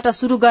 साउनबाट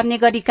शुरू गर्ने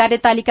गरी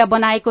कार्यतालिका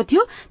बनाएको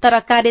थियो, तर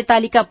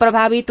कार्यतालिका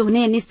प्रभावित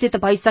हुने निश्चित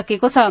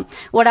भइसकेको छ।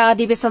 ओडा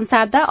अधिवेशन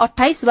सार्दा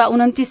 28 वा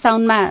 29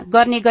 साउनमा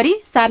गर्ने गरी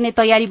सार्ने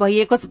तयारी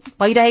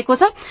भइरहेको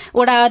छ।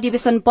 ओडा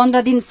अधिवेशन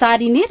 15 दिन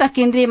सारिने र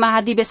केन्द्रीय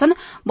महाधिवेशन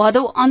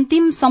भदौ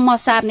अन्तिमसम्म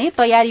सार्ने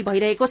तयारी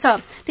भइरहेको छ।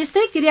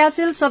 त्यस्तै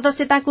क्रियाशील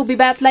सदस्यताको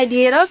विवादलाई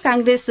लिएर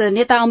कांग्रेस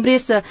नेता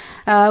अमरेश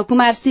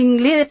कुमार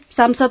सिंहले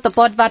सांसद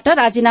पदबाट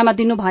राजीनामा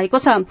दिनुभएको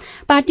छ।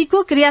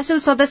 पार्टीको क्रियाशील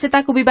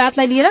सदस्यताको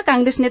विवादलाई लिएर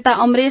कांग्रेस नेता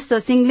अमरेश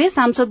सिंहले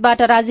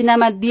सांसदबाट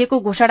राजीनामा दिएको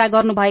घोषणा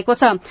गर्नुभएको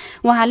छ।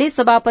 उहाँले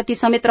सभापति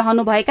समेत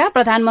रहनुभएका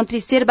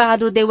प्रधानमन्त्री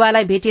शेरबहादुर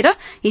देउवालाई भेटेर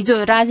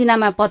हिजो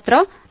राजीनामा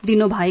पत्र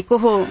दिनुभएको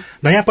हो।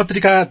 नयाँ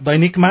पत्रिका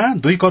दैनिकमा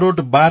 2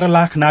 करोड़ 12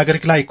 लाख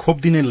नागरिकलाई खोप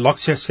दिने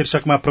लक्ष्य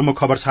शीर्षकमा प्रमुख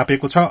खबर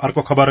छापेको छ।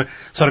 अर्को खबर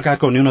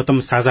सरकारको न्यूनतम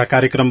साझा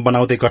कार्यक्रम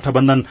बनाउँदै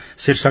गठबन्धन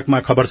शीर्षकमा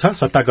खबर छ।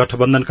 सत्ता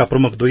गठबन्धनका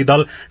प्रमुख 2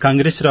 दल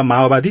कांग्रेस र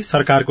माओवादी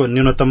सरकारको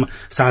न्यूनतम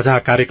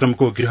साझा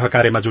कार्यक्रमको गृह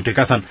कार्यमा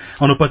जुटेका छन्।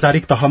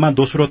 अनौपचारिक तहमा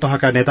दोस्रो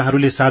तहका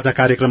नेताहरूले साझा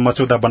कार्यक्रम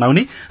मस्यौदा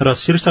बनाउने र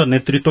शीर्ष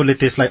नेतृत्वले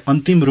त्यसलाई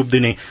अन्तिम रूप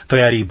दिने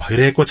तयारी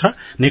भइरहेको छ।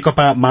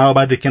 नेकपा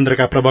माओवादी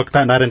केन्द्रका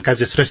प्रवक्ता नारायण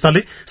काजी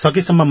श्रेष्ठले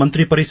सकेसम्म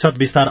मन्त्री परिषद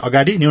विस्तार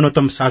अगाडि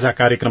न्यूनतम साझा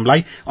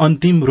कार्यक्रमलाई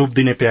अन्तिम रूप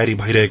दिने तयारी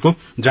भइरहेको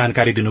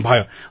जानकारी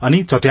दिनुभयो।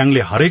 अनि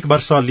चट्याङले हरेक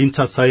वर्ष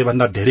लिन्छ 100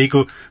 भन्दा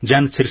धेरैको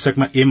ज्यान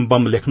शीर्षकमा एम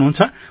बम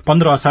लेख्नुहुन्छ।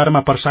 15 असारमा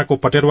पर्साको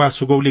पटेरवा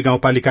सुगौली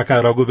गाउँपालिकाका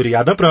रघुवीर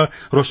यादव र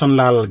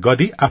रोशनलाल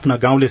गदी आफ्ना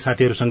गाउँले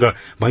साथीहरूसँग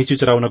भैँसी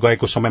चराउन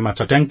गएको समयमा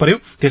चट्याङ पर्यो।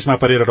 त्यसमा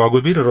परेर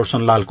रघुवीर र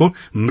रोशनलालको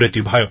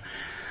मृत्यु भयो।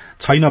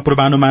 छैन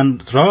पूर्वानुमान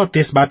र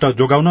त्यसबाट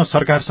जोगाउन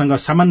सरकारसँग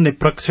सामान्य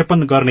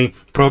प्रक्षेपण गर्ने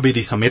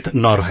प्रविधि समेत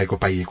नरहेको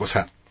पाइएको छ।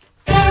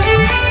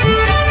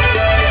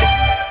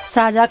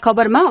 साझा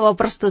खबरमा अब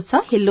प्रस्तुत छ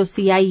हेलो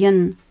सीआईएन।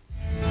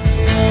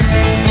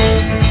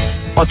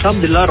 अछाम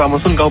जिल्ला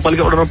रामरसन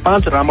गाउँपालिका वडा नम्बर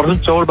 5 रामरसन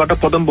चौरबाट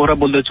पदम बोहरा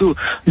बोल्दैछु।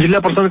 जिल्ला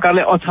प्रशासन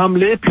कार्यालय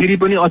अछामले फेरि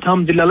पनि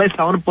अछाम जिल्लालाई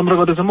साउन 15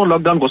 गतेसम्म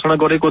लकडाउन घोषणा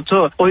गरेको छ।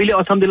 अहिले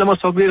अछाम जिल्लामा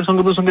सक्रिय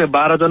संक्रमितको संख्या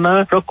 12 जना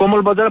र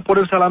कमल बजार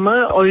प्रयोगशालामा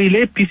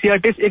अहिले पीसीआर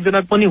टेस्ट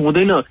एकजना पनि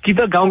हुँदैन। कि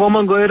त गाउँ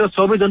गाउँमा गएर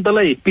सबै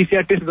जनतालाई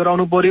पीसीआर टेस्ट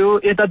गराउनु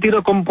पर्यो। यतातिर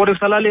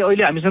प्रयोगशालाले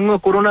अहिले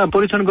हामीसँग कोरोना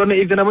परीक्षण गर्ने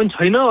एकजना पनि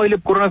छैन,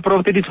 अहिले कोरोना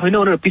प्रभाव त्यति छैन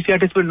भनेर पीसीआर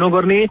टेस्ट पनि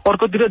नगर्ने।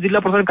 अर्कोतिर जिल्ला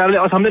प्रशासन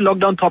कार्यालय अछामले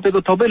लकडाउन थपेको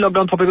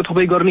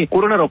गर्ने।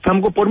 कोरोना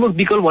रोकथामको प्रमुख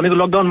विकल्प भनेको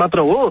लकडाउन मात्र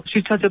हो।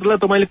 शिक्षा क्षेत्रलाई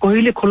तपाईले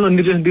कहिले खोल्न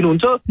निर्देशन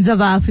दिनुहुन्छ?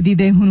 जवाफ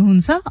दिँदै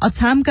हुनुहुन्छ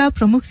अछामका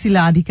प्रमुख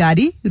जिल्ला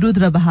अधिकारी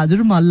रुद्र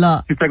बहादुर मल्ल।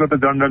 शिक्षाको त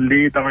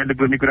जनरली तपाईले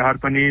गर्ने कुराहरू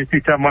पनि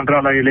शिक्षा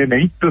मन्त्रालयले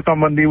नै त्यो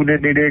सम्बन्धी उले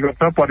निर्णय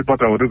गर्छ,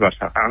 परिपत्रहरू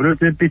गर्छ। हाम्रो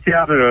चाहिँ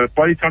पीसीआर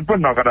परीक्षण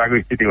पनि नगराएको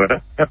स्थिति हो र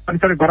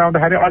परीक्षण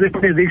गराउँदाखेरि अझै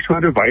पनि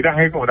रिस्कहरू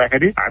भइरहेको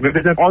हुँदाखेरि हामीले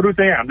चाहिँ अरू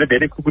चाहिँ हामीले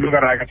धेरै खुकुलो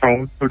गराएका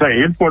छौँ। एउटा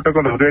हेल्थ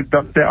प्रोटोकलहरू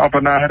एकदम चाहिँ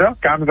अपनाएर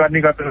काम गर्ने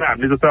गर्दा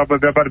हामीले जस्तो अब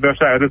व्यापार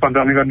व्यवसायहरू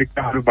सञ्चालन गर्ने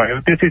कुराहरू भयो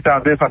त्यस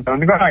हिसाबले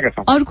सञ्चालन गराएका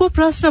छौँ। अर्को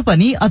प्रश्न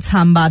पनि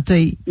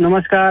अछामबाटै।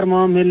 नमस्कार,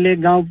 म मेल्ले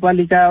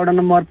गाउँपालिका वडा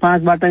नम्बर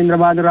 5 बाट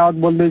इन्द्रबहादुर रावत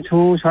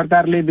बोल्दैछु।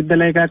 सरकारले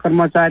विद्यालयका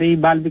कर्मचारी,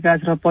 बाल विकास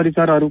र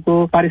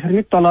परिचरहरूको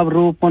पारिश्रमिक तलब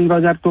रु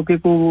 15,000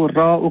 तोकेको र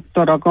उक्त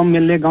रकम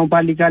मेल्ले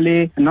गाउँपालिकाले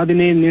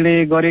नदिने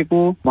निर्णय गरेको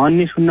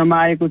भन्ने सुन्नमा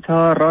आएको छ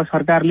र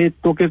सरकारले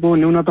तोकेको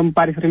न्यूनतम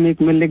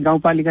पारिश्रमिक मेल्ले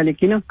गाउँपालिकाले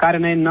किन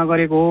कार्यान्वयन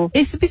नगरेको हो?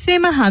 यस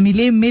विषयमा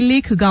हामीले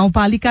मेल्लेख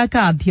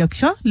गाउँपालिकाका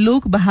अध्यक्ष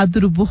लोक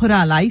बहादुर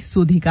बोहरालाई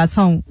सोधेका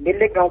छौं।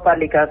 मेल्लेख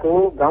गाउँपालिकाको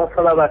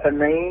गाउँसभाबाट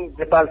नै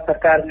नेपाल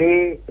सरकारले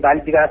बाल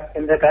विकास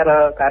केन्द्रका र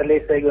कार्यालय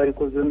सहयोग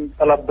गरेको जुन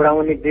तलब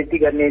बढाउने वृद्धि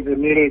गर्ने जुन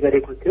निर्णय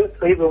गरेको थियो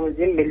सोही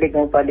बमोजिम मेल्लेख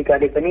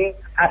गाउँपालिकाले पनि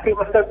आर्थिक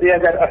वर्ष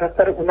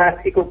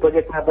 2078-79 को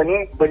बजेटमा पनि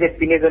बजेट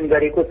विनियोजन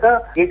गरेको छ।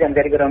 यही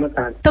जानकारी गराउन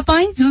चाहन्छु।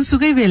 तपाई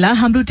जुनसुकै बेला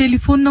हाम्रो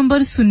टेलिफोन नम्बर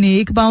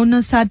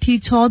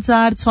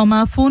 01526060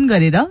 मा फोन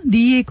गरेर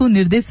दिइएको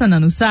निर्देशन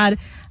अनुसार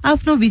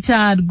आफ्नो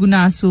विचार,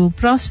 गुनासो,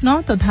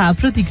 प्रश्न तथा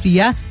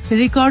प्रतिक्रिया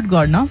रेकर्ड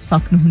गर्न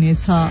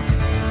सक्नुहुनेछ।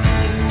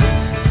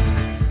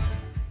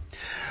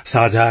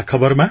 साझा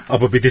खबरमा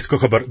अब विदेशको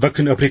खबर।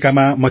 दक्षिण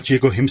अफ्रिकामा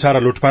मचिएको हिंसा र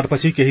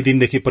लुटपाटपछि केही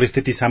दिनदेखि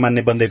परिस्थिति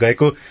सामान्य बन्दै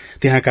गएको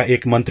त्यहाँका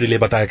एक मन्त्रीले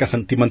बताएका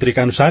छन्। ती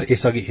मन्त्रीका अनुसार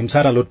यसअघि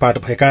हिंसा र लुटपाट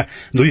भएका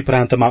दुई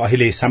प्रान्तमा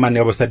अहिले सामान्य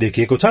अवस्था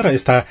देखिएको छ र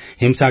यस्ता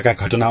हिंसाका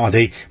घटना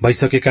अझै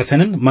भइसकेका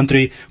छैनन्।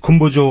 मन्त्री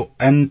खुम्बुजो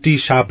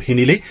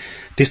एन्टिसाभहिनीले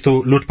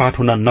त्यस्तो लुटपाट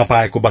हुन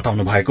नपाएको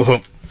बताउनु भएको हो।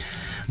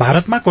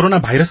 भारतमा कोरोना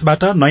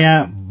भाइरसबाट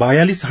नयाँ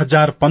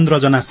 42,015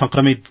 जना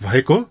संक्रमित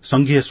भएको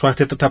संघीय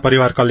स्वास्थ्य तथा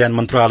परिवार कल्याण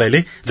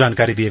मन्त्रालयले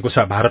जानकारी दिएको छ।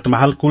 भारतमा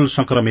हाल कुल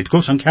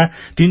संक्रमितको संख्या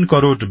 3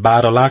 करोड़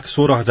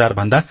 12,16,000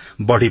 भन्दा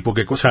बढ़ी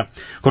पुगेको छ।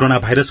 कोरोना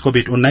भाइरस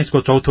कोभिड-19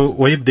 को चौथो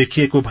वेभ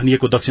देखिएको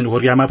भनिएको दक्षिण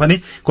कोरियामा भने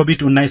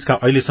कोभिड-19 का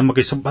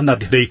अहिलेसम्मकै सबभन्दा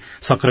धेरै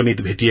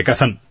संक्रमित भेटिएका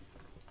छन्।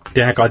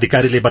 त्यहाँका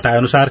अधिकारीले बताए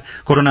अनुसार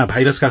कोरोना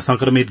भाइरसका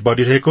संक्रमित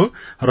बढ़िरहेको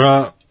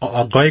र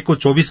गएको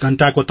 24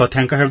 घण्टाको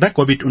तथ्याङ्क हेर्दा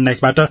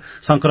कोभिड-19बाट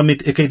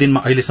संक्रमित एकै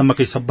दिनमा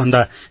अहिलेसम्मकै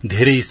सबभन्दा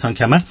धेरै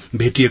संख्यामा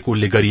भेटिएको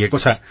उल्लेख गरिएको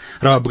छ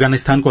र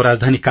अफगानिस्तानको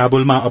राजधानी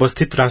काबुलमा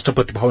अवस्थित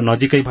राष्ट्रपति भवन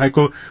नजिकै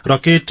भएको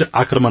रकेट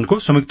आक्रमणको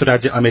संयुक्त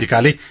राज्य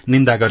अमेरिकाले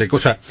निन्दा गरेको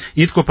छ।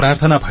 ईदको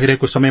प्रार्थना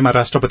भइरहेको समयमा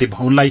राष्ट्रपति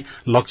भवनलाई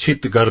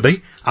लक्षित गर्दै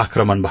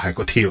आक्रमण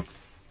भएको थियो।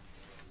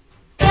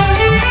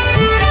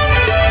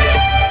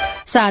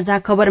 साझा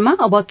खबरमा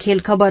अब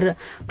खेल खबर।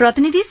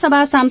 प्रतिनिधि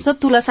सभा सांसद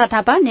तुलसा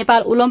थापा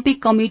नेपाल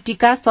ओलम्पिक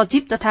कमिटिका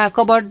सचिव तथा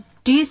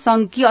कबड्डी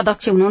संघकी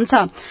अध्यक्ष हुनुहुन्छ।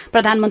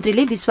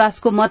 प्रधानमन्त्रीले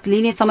विश्वासको मत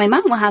लिने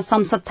समयमा उहाँ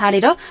संसद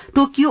छाडेर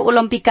टोकियो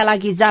ओलम्पिकका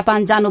लागि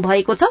जापान जानु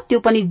भएको छ, त्यो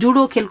पनि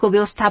जुडो खेलको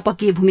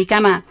व्यवस्थापकीय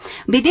भूमिकामा।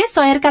 विदेश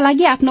शहरका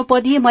लागि आफ्नो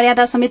पदीय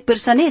मर्यादा समेत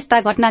बिर्सने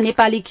यस्ता घटना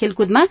नेपाली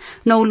खेलकुदमा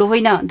नौलो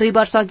होइन। 2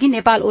 वर्ष अघि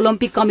नेपाल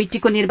ओलम्पिक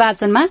कमिटिको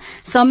निर्वाचनमा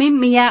समीम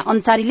मिया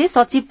अन्सारीले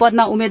सचिव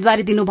पदमा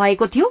उम्मेद्वारी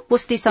दिनुभएको थियो।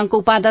 कुस्ती संघको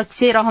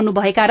उपाध्यक्ष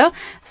रहनुभएका र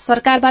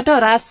सरकारबाट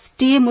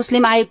राष्ट्रिय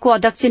मुस्लिम आयोगको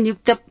अध्यक्ष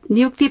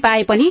नियुक्ति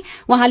पाए पनि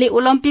उहाँले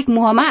ओलम्पिक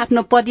मोहमा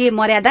आफ्नो पदीय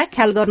मर्यादा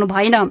ख्याल गर्नु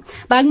भएन।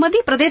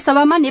 बागमती प्रदेश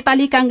सभामा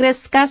नेपाली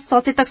कांग्रेसका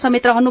सचेतक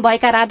समेत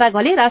रहनुभएका राधा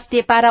घले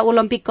राष्ट्रिय पारा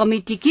ओलम्पिक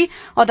कमिटिकी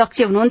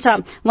अध्यक्ष हुनुहुन्छ।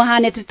 उहाँ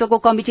नेतृत्वको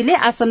कमिटिले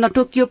आसन्न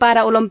टोकियो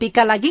पारा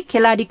ओलम्पिकका लागि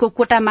खेलाड़ीको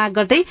कोटा माग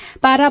गर्दै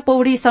पारा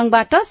पौडी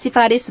संघबाट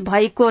सिफारिश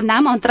भएको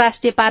नाम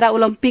अन्तर्राष्ट्रिय पारा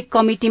ओलम्पिक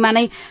कमिटिमा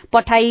नै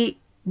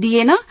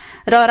पठाइदिएन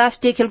र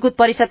राष्ट्रिय खेलकुद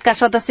परिषदका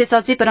सदस्य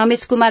सचिव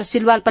रमेश कुमार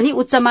सिलवाल पनि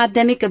उच्च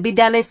माध्यमिक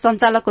विद्यालय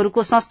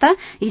संचालकहरूको संस्था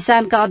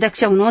हिसानका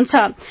अध्यक्ष हुनुहुन्छ।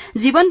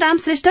 जीवन राम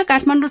श्रेष्ठ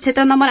काठमाडौँ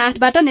क्षेत्र नम्बर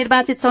 8बाट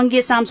निर्वाचित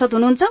संघीय सांसद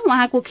हुनुहुन्छ।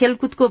 उहाँको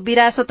खेलकुदको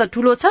विरासत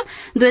ठूलो छ।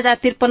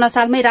 2053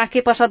 सालमै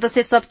राखेपा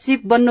सदस्य सचिव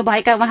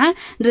बन्नुभएका उहाँ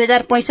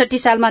 2065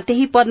 सालमा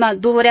त्यही पदमा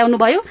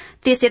दोहोर्याउनुभयो।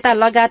 त्यस यता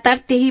लगातार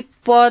त्यही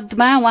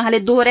पदमा उहाँले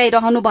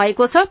दोहोर्याइरहनु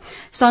भएको छ।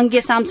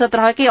 संघीय सांसद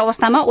रहेकै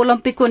अवस्थामा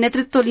ओलम्पिकको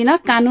नेतृत्व लिन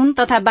कानून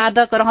तथा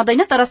बाधक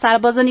रहँदैन, तर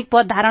सार्वजनिक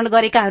पद धारण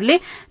गरेकाहरूले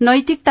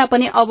नैतिकता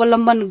पनि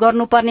अवलम्बन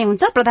गर्नुपर्ने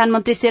हुन्छ।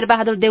 प्रधानमन्त्री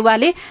शेरबहादुर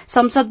देउवाले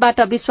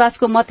संसदबाट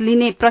विश्वासको मत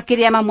लिने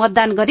प्रक्रियामा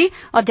मतदान गरी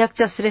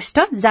अध्यक्ष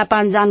श्रेष्ठ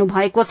जापान जानु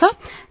भएको छ।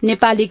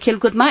 नेपाली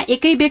खेलकुदमा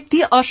एकै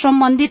व्यक्ति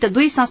असम्बन्धित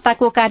 2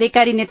 संस्थाको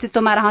कार्यकारी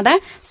नेतृत्वमा रहँदा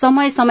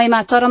समय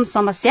समयमा चरम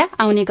समस्या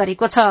आउने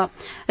गरेको छ।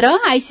 र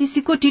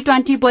आईसीसीको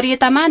टी20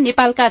 वरीयतामा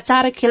नेपालका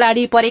 4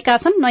 खेलाड़ी परेका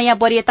छन्। नयाँ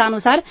वरीयता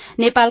अनुसार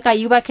नेपालका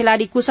युवा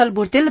खेलाड़ी कुशल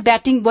भुर्तेल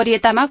ब्याटिङ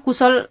वरीयतामा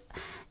कुशल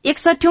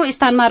 61औं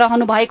स्थानमा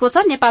रहनु भएको छ।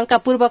 नेपालका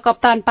पूर्व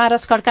कप्तान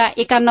पारस खड्का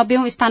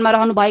 91औं स्थानमा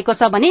रहनु भएको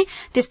छ भने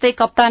त्यस्तै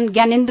कप्तान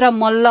ज्ञानेन्द्र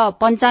मल्ल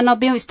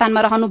 95औं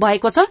स्थानमा रहनु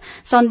भएको छ।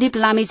 सन्दीप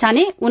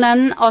लामिछाने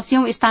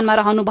 79औं स्थानमा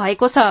रहनु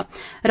भएको छ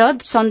र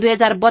सन्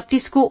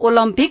 2032 को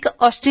ओलम्पिक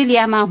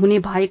अस्ट्रेलियामा हुने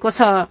भएको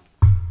छ।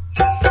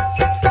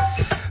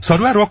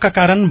 सरुवा रोगका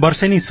कारण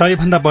वर्षेनी 100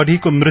 भन्दा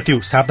बढ़ीको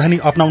मृत्यु, सावधानी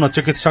अपनाउन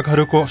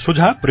चिकित्सकहरूको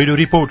सुझाव, रेडियो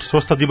रिपोर्ट,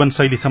 स्वस्थ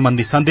जीवनशैली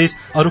सम्बन्धी सन्देश,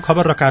 अरू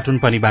खबर र कार्टुन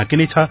पनि बाँकी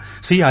नै छ।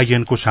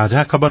 सीआईएन को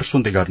साझा खबर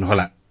सुन्दै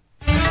गर्नुहोला।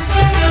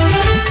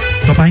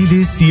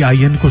 तपाईले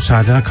सीआईएन को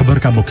साझा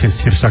खबरका मुख्य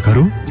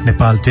शीर्षकहरू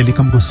नेपाल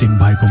टेलिकमको सिम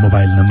भएको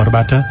मोबाइल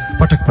नम्बरबाट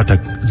पटक पटक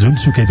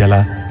जुनसुकै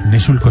बेला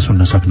निशुल्क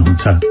सुन्न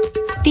सक्नुहुन्छ।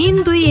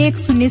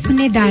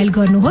 32100 डायल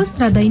गर्नुहोस्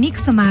र दैनिक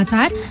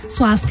समाचार,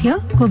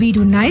 स्वास्थ्य,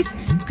 कोभिड-19,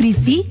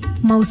 कृषि,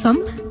 मौसम,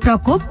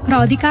 प्रकोप र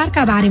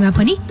अधिकारका बारेमा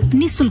पनि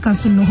निशुल्क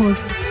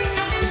सुन्नुहोस्।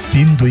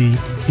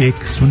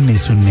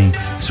 32100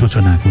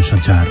 सूचनाको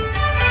संचार।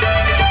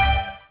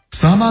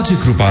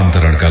 सामाजिक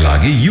रूपान्तरणका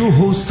लागि यो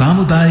हो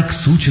सामुदायिक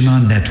सूचना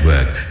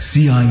नेटवर्क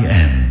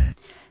सीआईएन।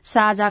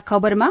 साझा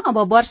खबरमा अब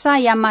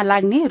वर्षायाममा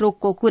लाग्ने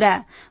रोगको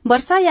कुरा।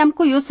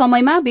 वर्षायामको यो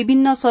समयमा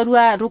विभिन्न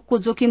सरुवा रोगको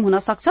जोखिम हुन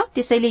सक्छ।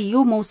 त्यसैले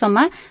यो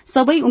मौसममा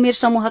सबै उमेर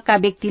समूहका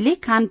व्यक्तिले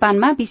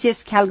खानपानमा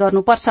विशेष ख्याल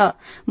गर्नुपर्छ।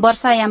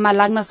 वर्षायाममा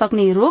लाग्न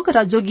सक्ने रोग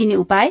र जोगिने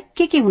उपाय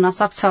के हुन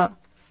सक्छ?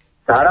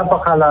 झाडा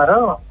पखाला र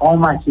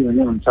औमासी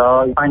हुने हुन्छ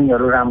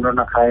पानीहरू राम्रो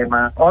नखाएमा।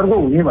 अर्को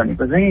हुने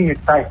भनेको चाहिँ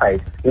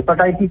टाइफाइड,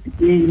 हेपाटाइटिस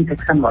ए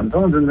इन्फेक्सन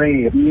भन्छौँ, जुन चाहिँ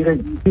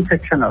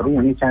इन्फेक्सनहरू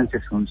हुने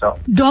चान्सेस हुन्छ।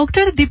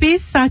 डाक्टर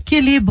दिपेश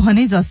साक्यले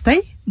भने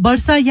जस्तै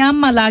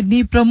वर्षायाममा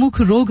लाग्ने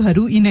प्रमुख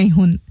रोगहरू यिनै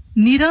हुन्।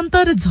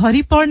 निरन्तर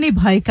झरी पर्ने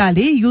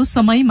भएकाले यो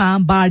समयमा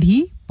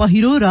बाढ़ी,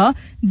 पहिरो र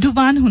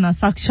डुबान हुन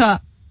सक्छ,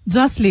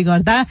 जसले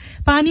गर्दा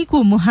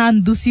पानीको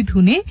मुहान दूषित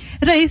हुने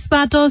र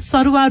यसबाट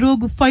सरुवा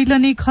रोग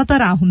फैलने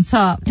खतरा हुन्छ।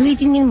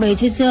 2-3 दिन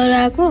भइथ्यो ज्वरो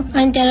आएको,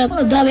 अनि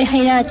त्यहाँ दबाई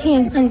खाइरहेको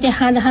थिएँ, अनि त्यहाँ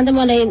खाँदा खाँदा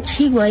मलाई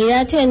ठिक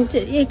भइरहेको थियो। अनि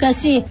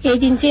एक्कासी एक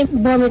दिन चाहिँ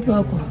भमिट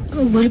भएको,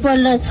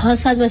 भोलिपल्ट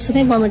 6-7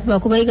 वर्षमै भमिट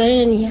भएको भइ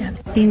गएर नि यहाँ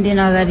 3 दिन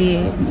अगाडि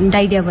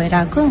डाइरिया भएर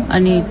आएको,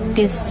 अनि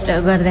टेस्ट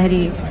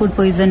गर्दाखेरि फुड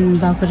पोइजन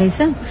भएको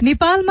रहेछ।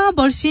 नेपालमा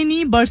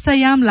वर्षेनी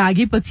वर्षायाम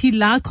लागेपछि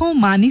लाखौं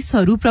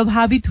मानिसहरू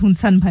प्रभावित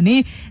हुन्छन्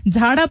भने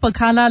झाडा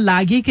पखाला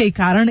लागेकै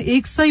कारण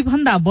 100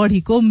 भन्दा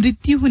बढ़ीको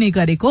मृत्यु हुने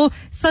गरेको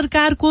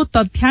सरकारको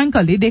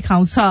तथ्याङ्कले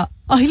देखाउँछ।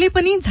 अहिले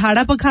पनि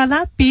झाडा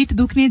पखाला, पेट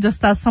दुख्ने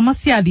जस्ता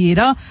समस्या लिएर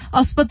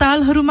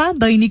अस्पतालहरूमा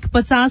दैनिक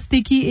 50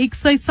 देखि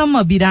 100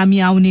 सम्म बिरामी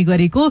आउने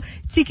गरेको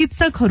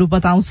चिकित्सकहरू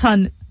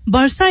बताउँछन्।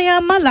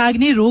 वर्षायाममा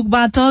लाग्ने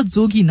रोगबाट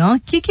जोगिन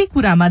के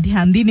कुरामा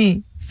ध्यान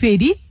दिने?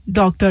 फेरि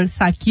डाक्टर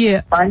साकिए।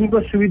 पानीको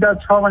सुविधा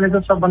छ भने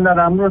त सबभन्दा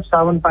राम्रो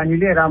साबुन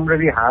पानीले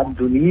राम्ररी हात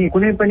धुने,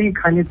 कुनै पनि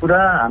खानेकुरा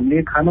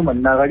हामीले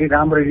खानुभन्दा अगाडि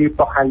राम्ररी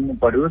पखाल्नु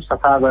पर्यो,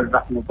 सफा गरेर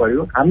राख्नु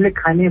पर्यो। हामीले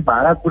खाने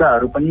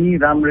भाँडाकुँडाहरू पनि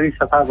राम्ररी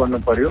सफा गर्नु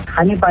पर्यो।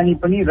 खाने पानी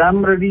पनि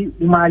राम्ररी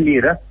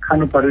उमालेर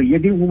खानु पर्यो।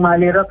 यदि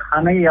उमालेर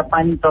खानै या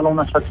पानी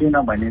चलाउन सकिएन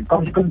भने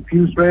कमसेकम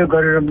फ्युज प्रयोग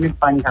गरेर पनि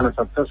पानी खान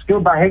सक्छ। त्यो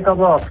बाहेक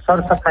अब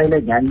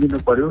सरसफाइलाई ध्यान दिनु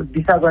पर्यो।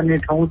 दिशा गर्ने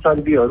ठाउँ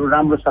चर्बीहरू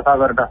राम्रो सफा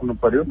गरेर राख्नु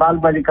पर्यो।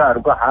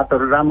 बालबालिकाहरूको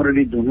हातहरू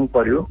राम्ररी धुनु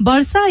पर्यो।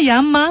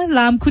 वर्षायाममा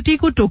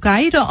लामखुट्टेको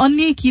टोकाई र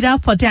अन्य किरा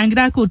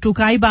फट्याङ्ग्राको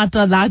टोकाईबाट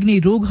लाग्ने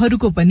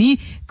रोगहरूको पनि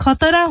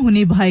खतरा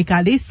हुने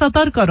भएकाले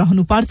सतर्क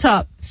रहनुपर्छ।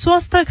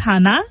 स्वस्थ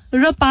खाना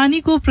र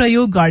पानीको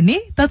प्रयोग गर्ने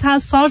तथा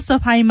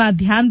सरसफाईमा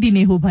ध्यान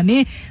दिने हो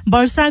भने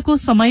वर्षाको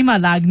समयमा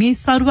लाग्ने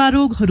सर्वा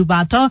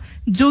रोगहरूबाट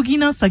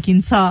जोगिन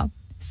सकिन्छ।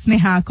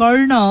 स्नेहा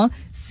कर्ण,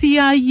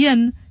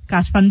 CIN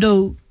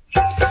काठमाडौँ।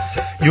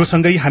 यो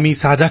सँगै हामी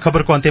साझा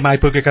खबरको अन्त्यमा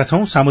आइपुगेका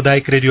छौं।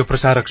 सामुदायिक रेडियो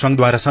प्रसारक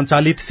संघद्वारा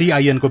संचालित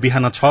CIN को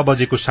बिहान 6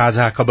 बजेको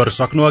साझा खबर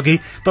सक्नु अघि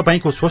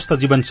तपाईंको स्वस्थ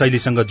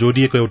जीवनशैलीसँग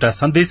जोडिएको एउटा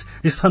सन्देश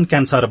स्तन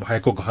क्यान्सर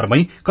भएको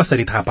घरमै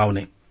कसरी थाहा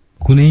पाउने।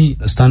 कुनै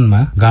स्तनमा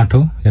गाँठो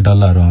या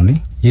डल्लाहरू आउने,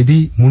 यदि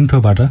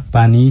मुन्टोबाट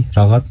पानी,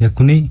 रगत या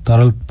कुनै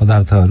तरल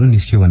पदार्थहरू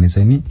निस्क्यो भने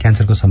चाहिँ नि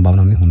क्यान्सरको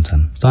सम्भावना पनि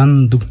हुन्छन्।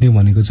 स्तन दुख्ने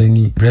भनेको चाहिँ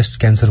नि ब्रेस्ट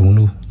क्यान्सर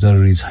हुनु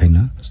जरुरी छैन।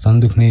 स्तन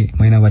दुख्ने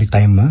महिनावारी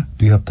टाइममा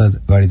 2 हप्ता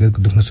अगाडि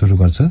दुख्न सुरु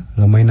गर्छ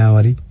र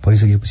महिनावारी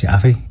भइसकेपछि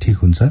आफै ठिक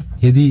हुन्छ।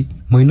 यदि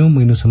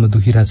महिनौसम्म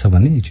दुखिरहेछ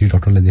भने एकचोटि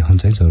डाक्टरलाई देखाउन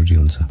चाहिँ जरुरी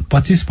हुन्छ।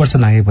 25 वर्ष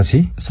नागेपछि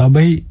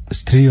सबै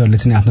स्त्रीहरूले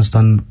चाहिँ आफ्नो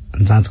स्तन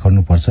जाँच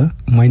गर्नुपर्छ।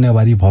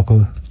 महिनावारी भएको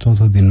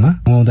 4औं दिनमा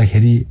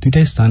नुहाउँदाखेरि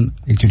 2टै स्तन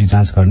एकचोटि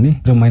जाँच गर्ने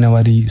र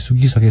महिनावारी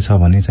सुकिसकेछ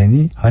भने चाहिँ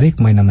नि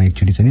हरेक महिनामा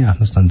एकचोटि चाहिँ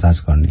आफ्नो स्तन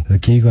जाँच गर्ने र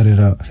केही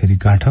गरेर फेरि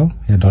गाँठो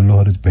या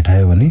डल्लोहरू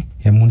भेटायो भने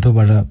या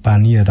मुन्टोबाट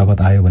पानी या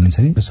रगत आयो भने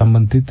चाहिँ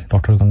सम्बन्धित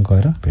डाक्टरसँग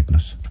गएर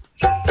भेट्नुहोस्।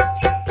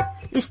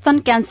 स्तन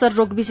क्यान्सर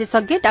रोग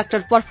विशेषज्ञ डाक्टर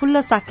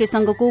प्रफुल्ल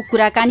साक्यसँगको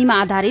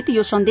कुराकानीमा आधारित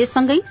यो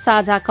सन्देशसँगै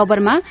साझा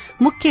खबरमा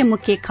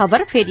मुख्य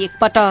खबर फेरि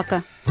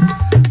एकपटक।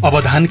 अब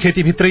धान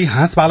खेतीभित्रै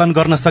हाँस पालन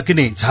गर्न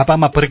सकिने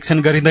झापामा परीक्षण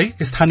गरिँदै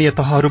स्थानीय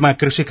तहहरूमा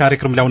कृषि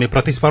कार्यक्रम ल्याउने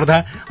प्रतिस्पर्धा,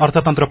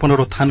 अर्थतन्त्र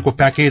पुनरुत्थानको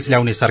प्याकेज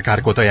ल्याउने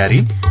सरकारको तयारी।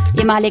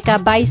 एमालेका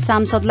 22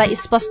 सांसदलाई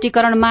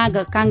स्पष्टीकरण माग,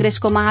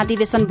 कांग्रेसको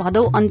महाधिवेशन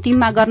भदौ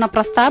अन्तिममा गर्न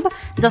प्रस्ताव,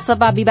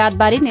 जसपा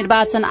विवादबारे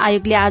निर्वाचन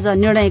आयोगले आज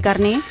निर्णय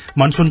गर्ने।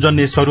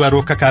 मनसूनजन्य सरुवा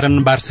रोगका कारण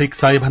वार्षिक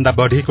 100 भन्दा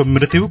बढ़ीको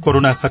मृत्यु,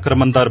 कोरोना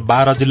संक्रमण दर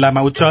 12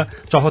 जिल्लामा उच्च,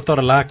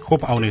 74 लाख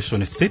खोप आउने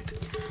सुनिश्चित।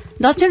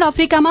 दक्षिण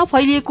अफ्रिकामा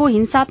फैलिएको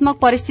हिंसात्मक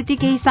परिस्थिति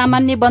केही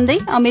सामान्य बन्दै,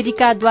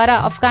 अमेरिकाद्वारा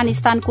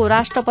अफगानिस्तानको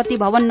राष्ट्रपति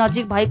भवन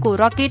नजिक भएको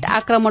रकेट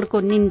आक्रमणको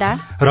निन्दा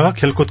र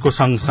खेलकुदको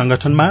संघ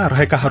संगठनमा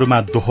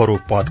रहेकाहरूमा दोहोरो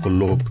पदको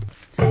लोभ।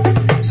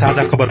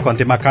 साझा खबरको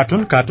अन्त्यमा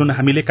कार्टुन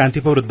हामीले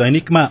कान्तिपुर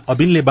दैनिकमा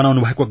अबिनले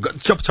बनाउनु भएको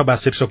गजब छबा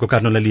शीर्षकको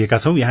कार्टुनलाई लिएका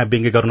छौं। यहाँ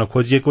व्यङ्ग्य गर्न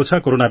खोजिएको छ,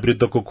 कोरोना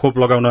विरूद्धको खोप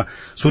लगाउन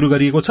शुरू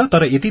गरिएको छ,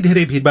 तर यति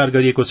धेरै भीड़भाड़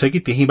गरिएको छ कि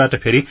त्यहीबाट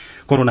फेरि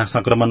कोरोना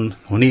संक्रमण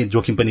हुने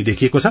जोखिम पनि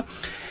देखिएको छ।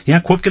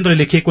 यहाँ खोप केन्द्र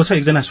लेखिएको छ,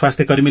 एकजना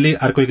स्वास्थ्य कर्मीले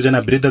अर्को एकजना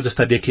वृद्ध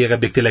जस्ता देखिएका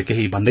व्यक्तिलाई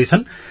केही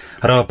भन्दैछन्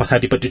र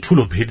पछाडिपट्टि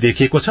ठूलो भीड़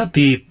देखिएको छ।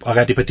 ती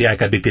अगाडिपट्टि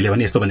आएका व्यक्तिले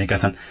भने यस्तो भनेका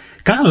छन्,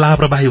 कहाँ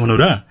लापरवाही हुनु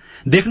र,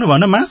 देख्नु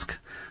भन मास्क,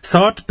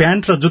 सर्ट,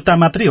 प्यान्ट र जुत्ता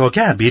मात्रै हो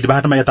क्या,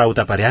 भीड़भाड़मा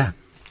यताउता पर्या।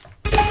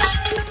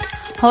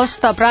 हवस्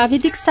त,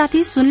 प्राविधिक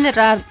साथी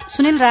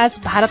सुनिल राज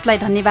भारतलाई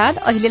धन्यवाद।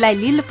 अहिलेलाई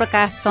लील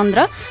प्रकाश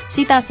चन्द्र,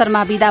 सीता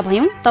शर्मा विदा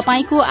भयौं।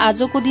 तपाईंको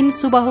आजको दिन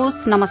शुभ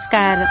होस्।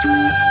 नमस्कार।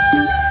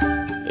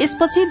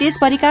 यसपछि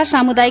देशभरिका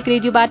सामुदायिक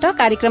रेडियोबाट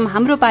कार्यक्रम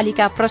हाम्रो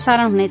पालिका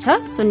प्रसारण हुनेछ,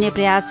 सुन्ने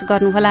प्रयास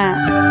गर्नुहोला।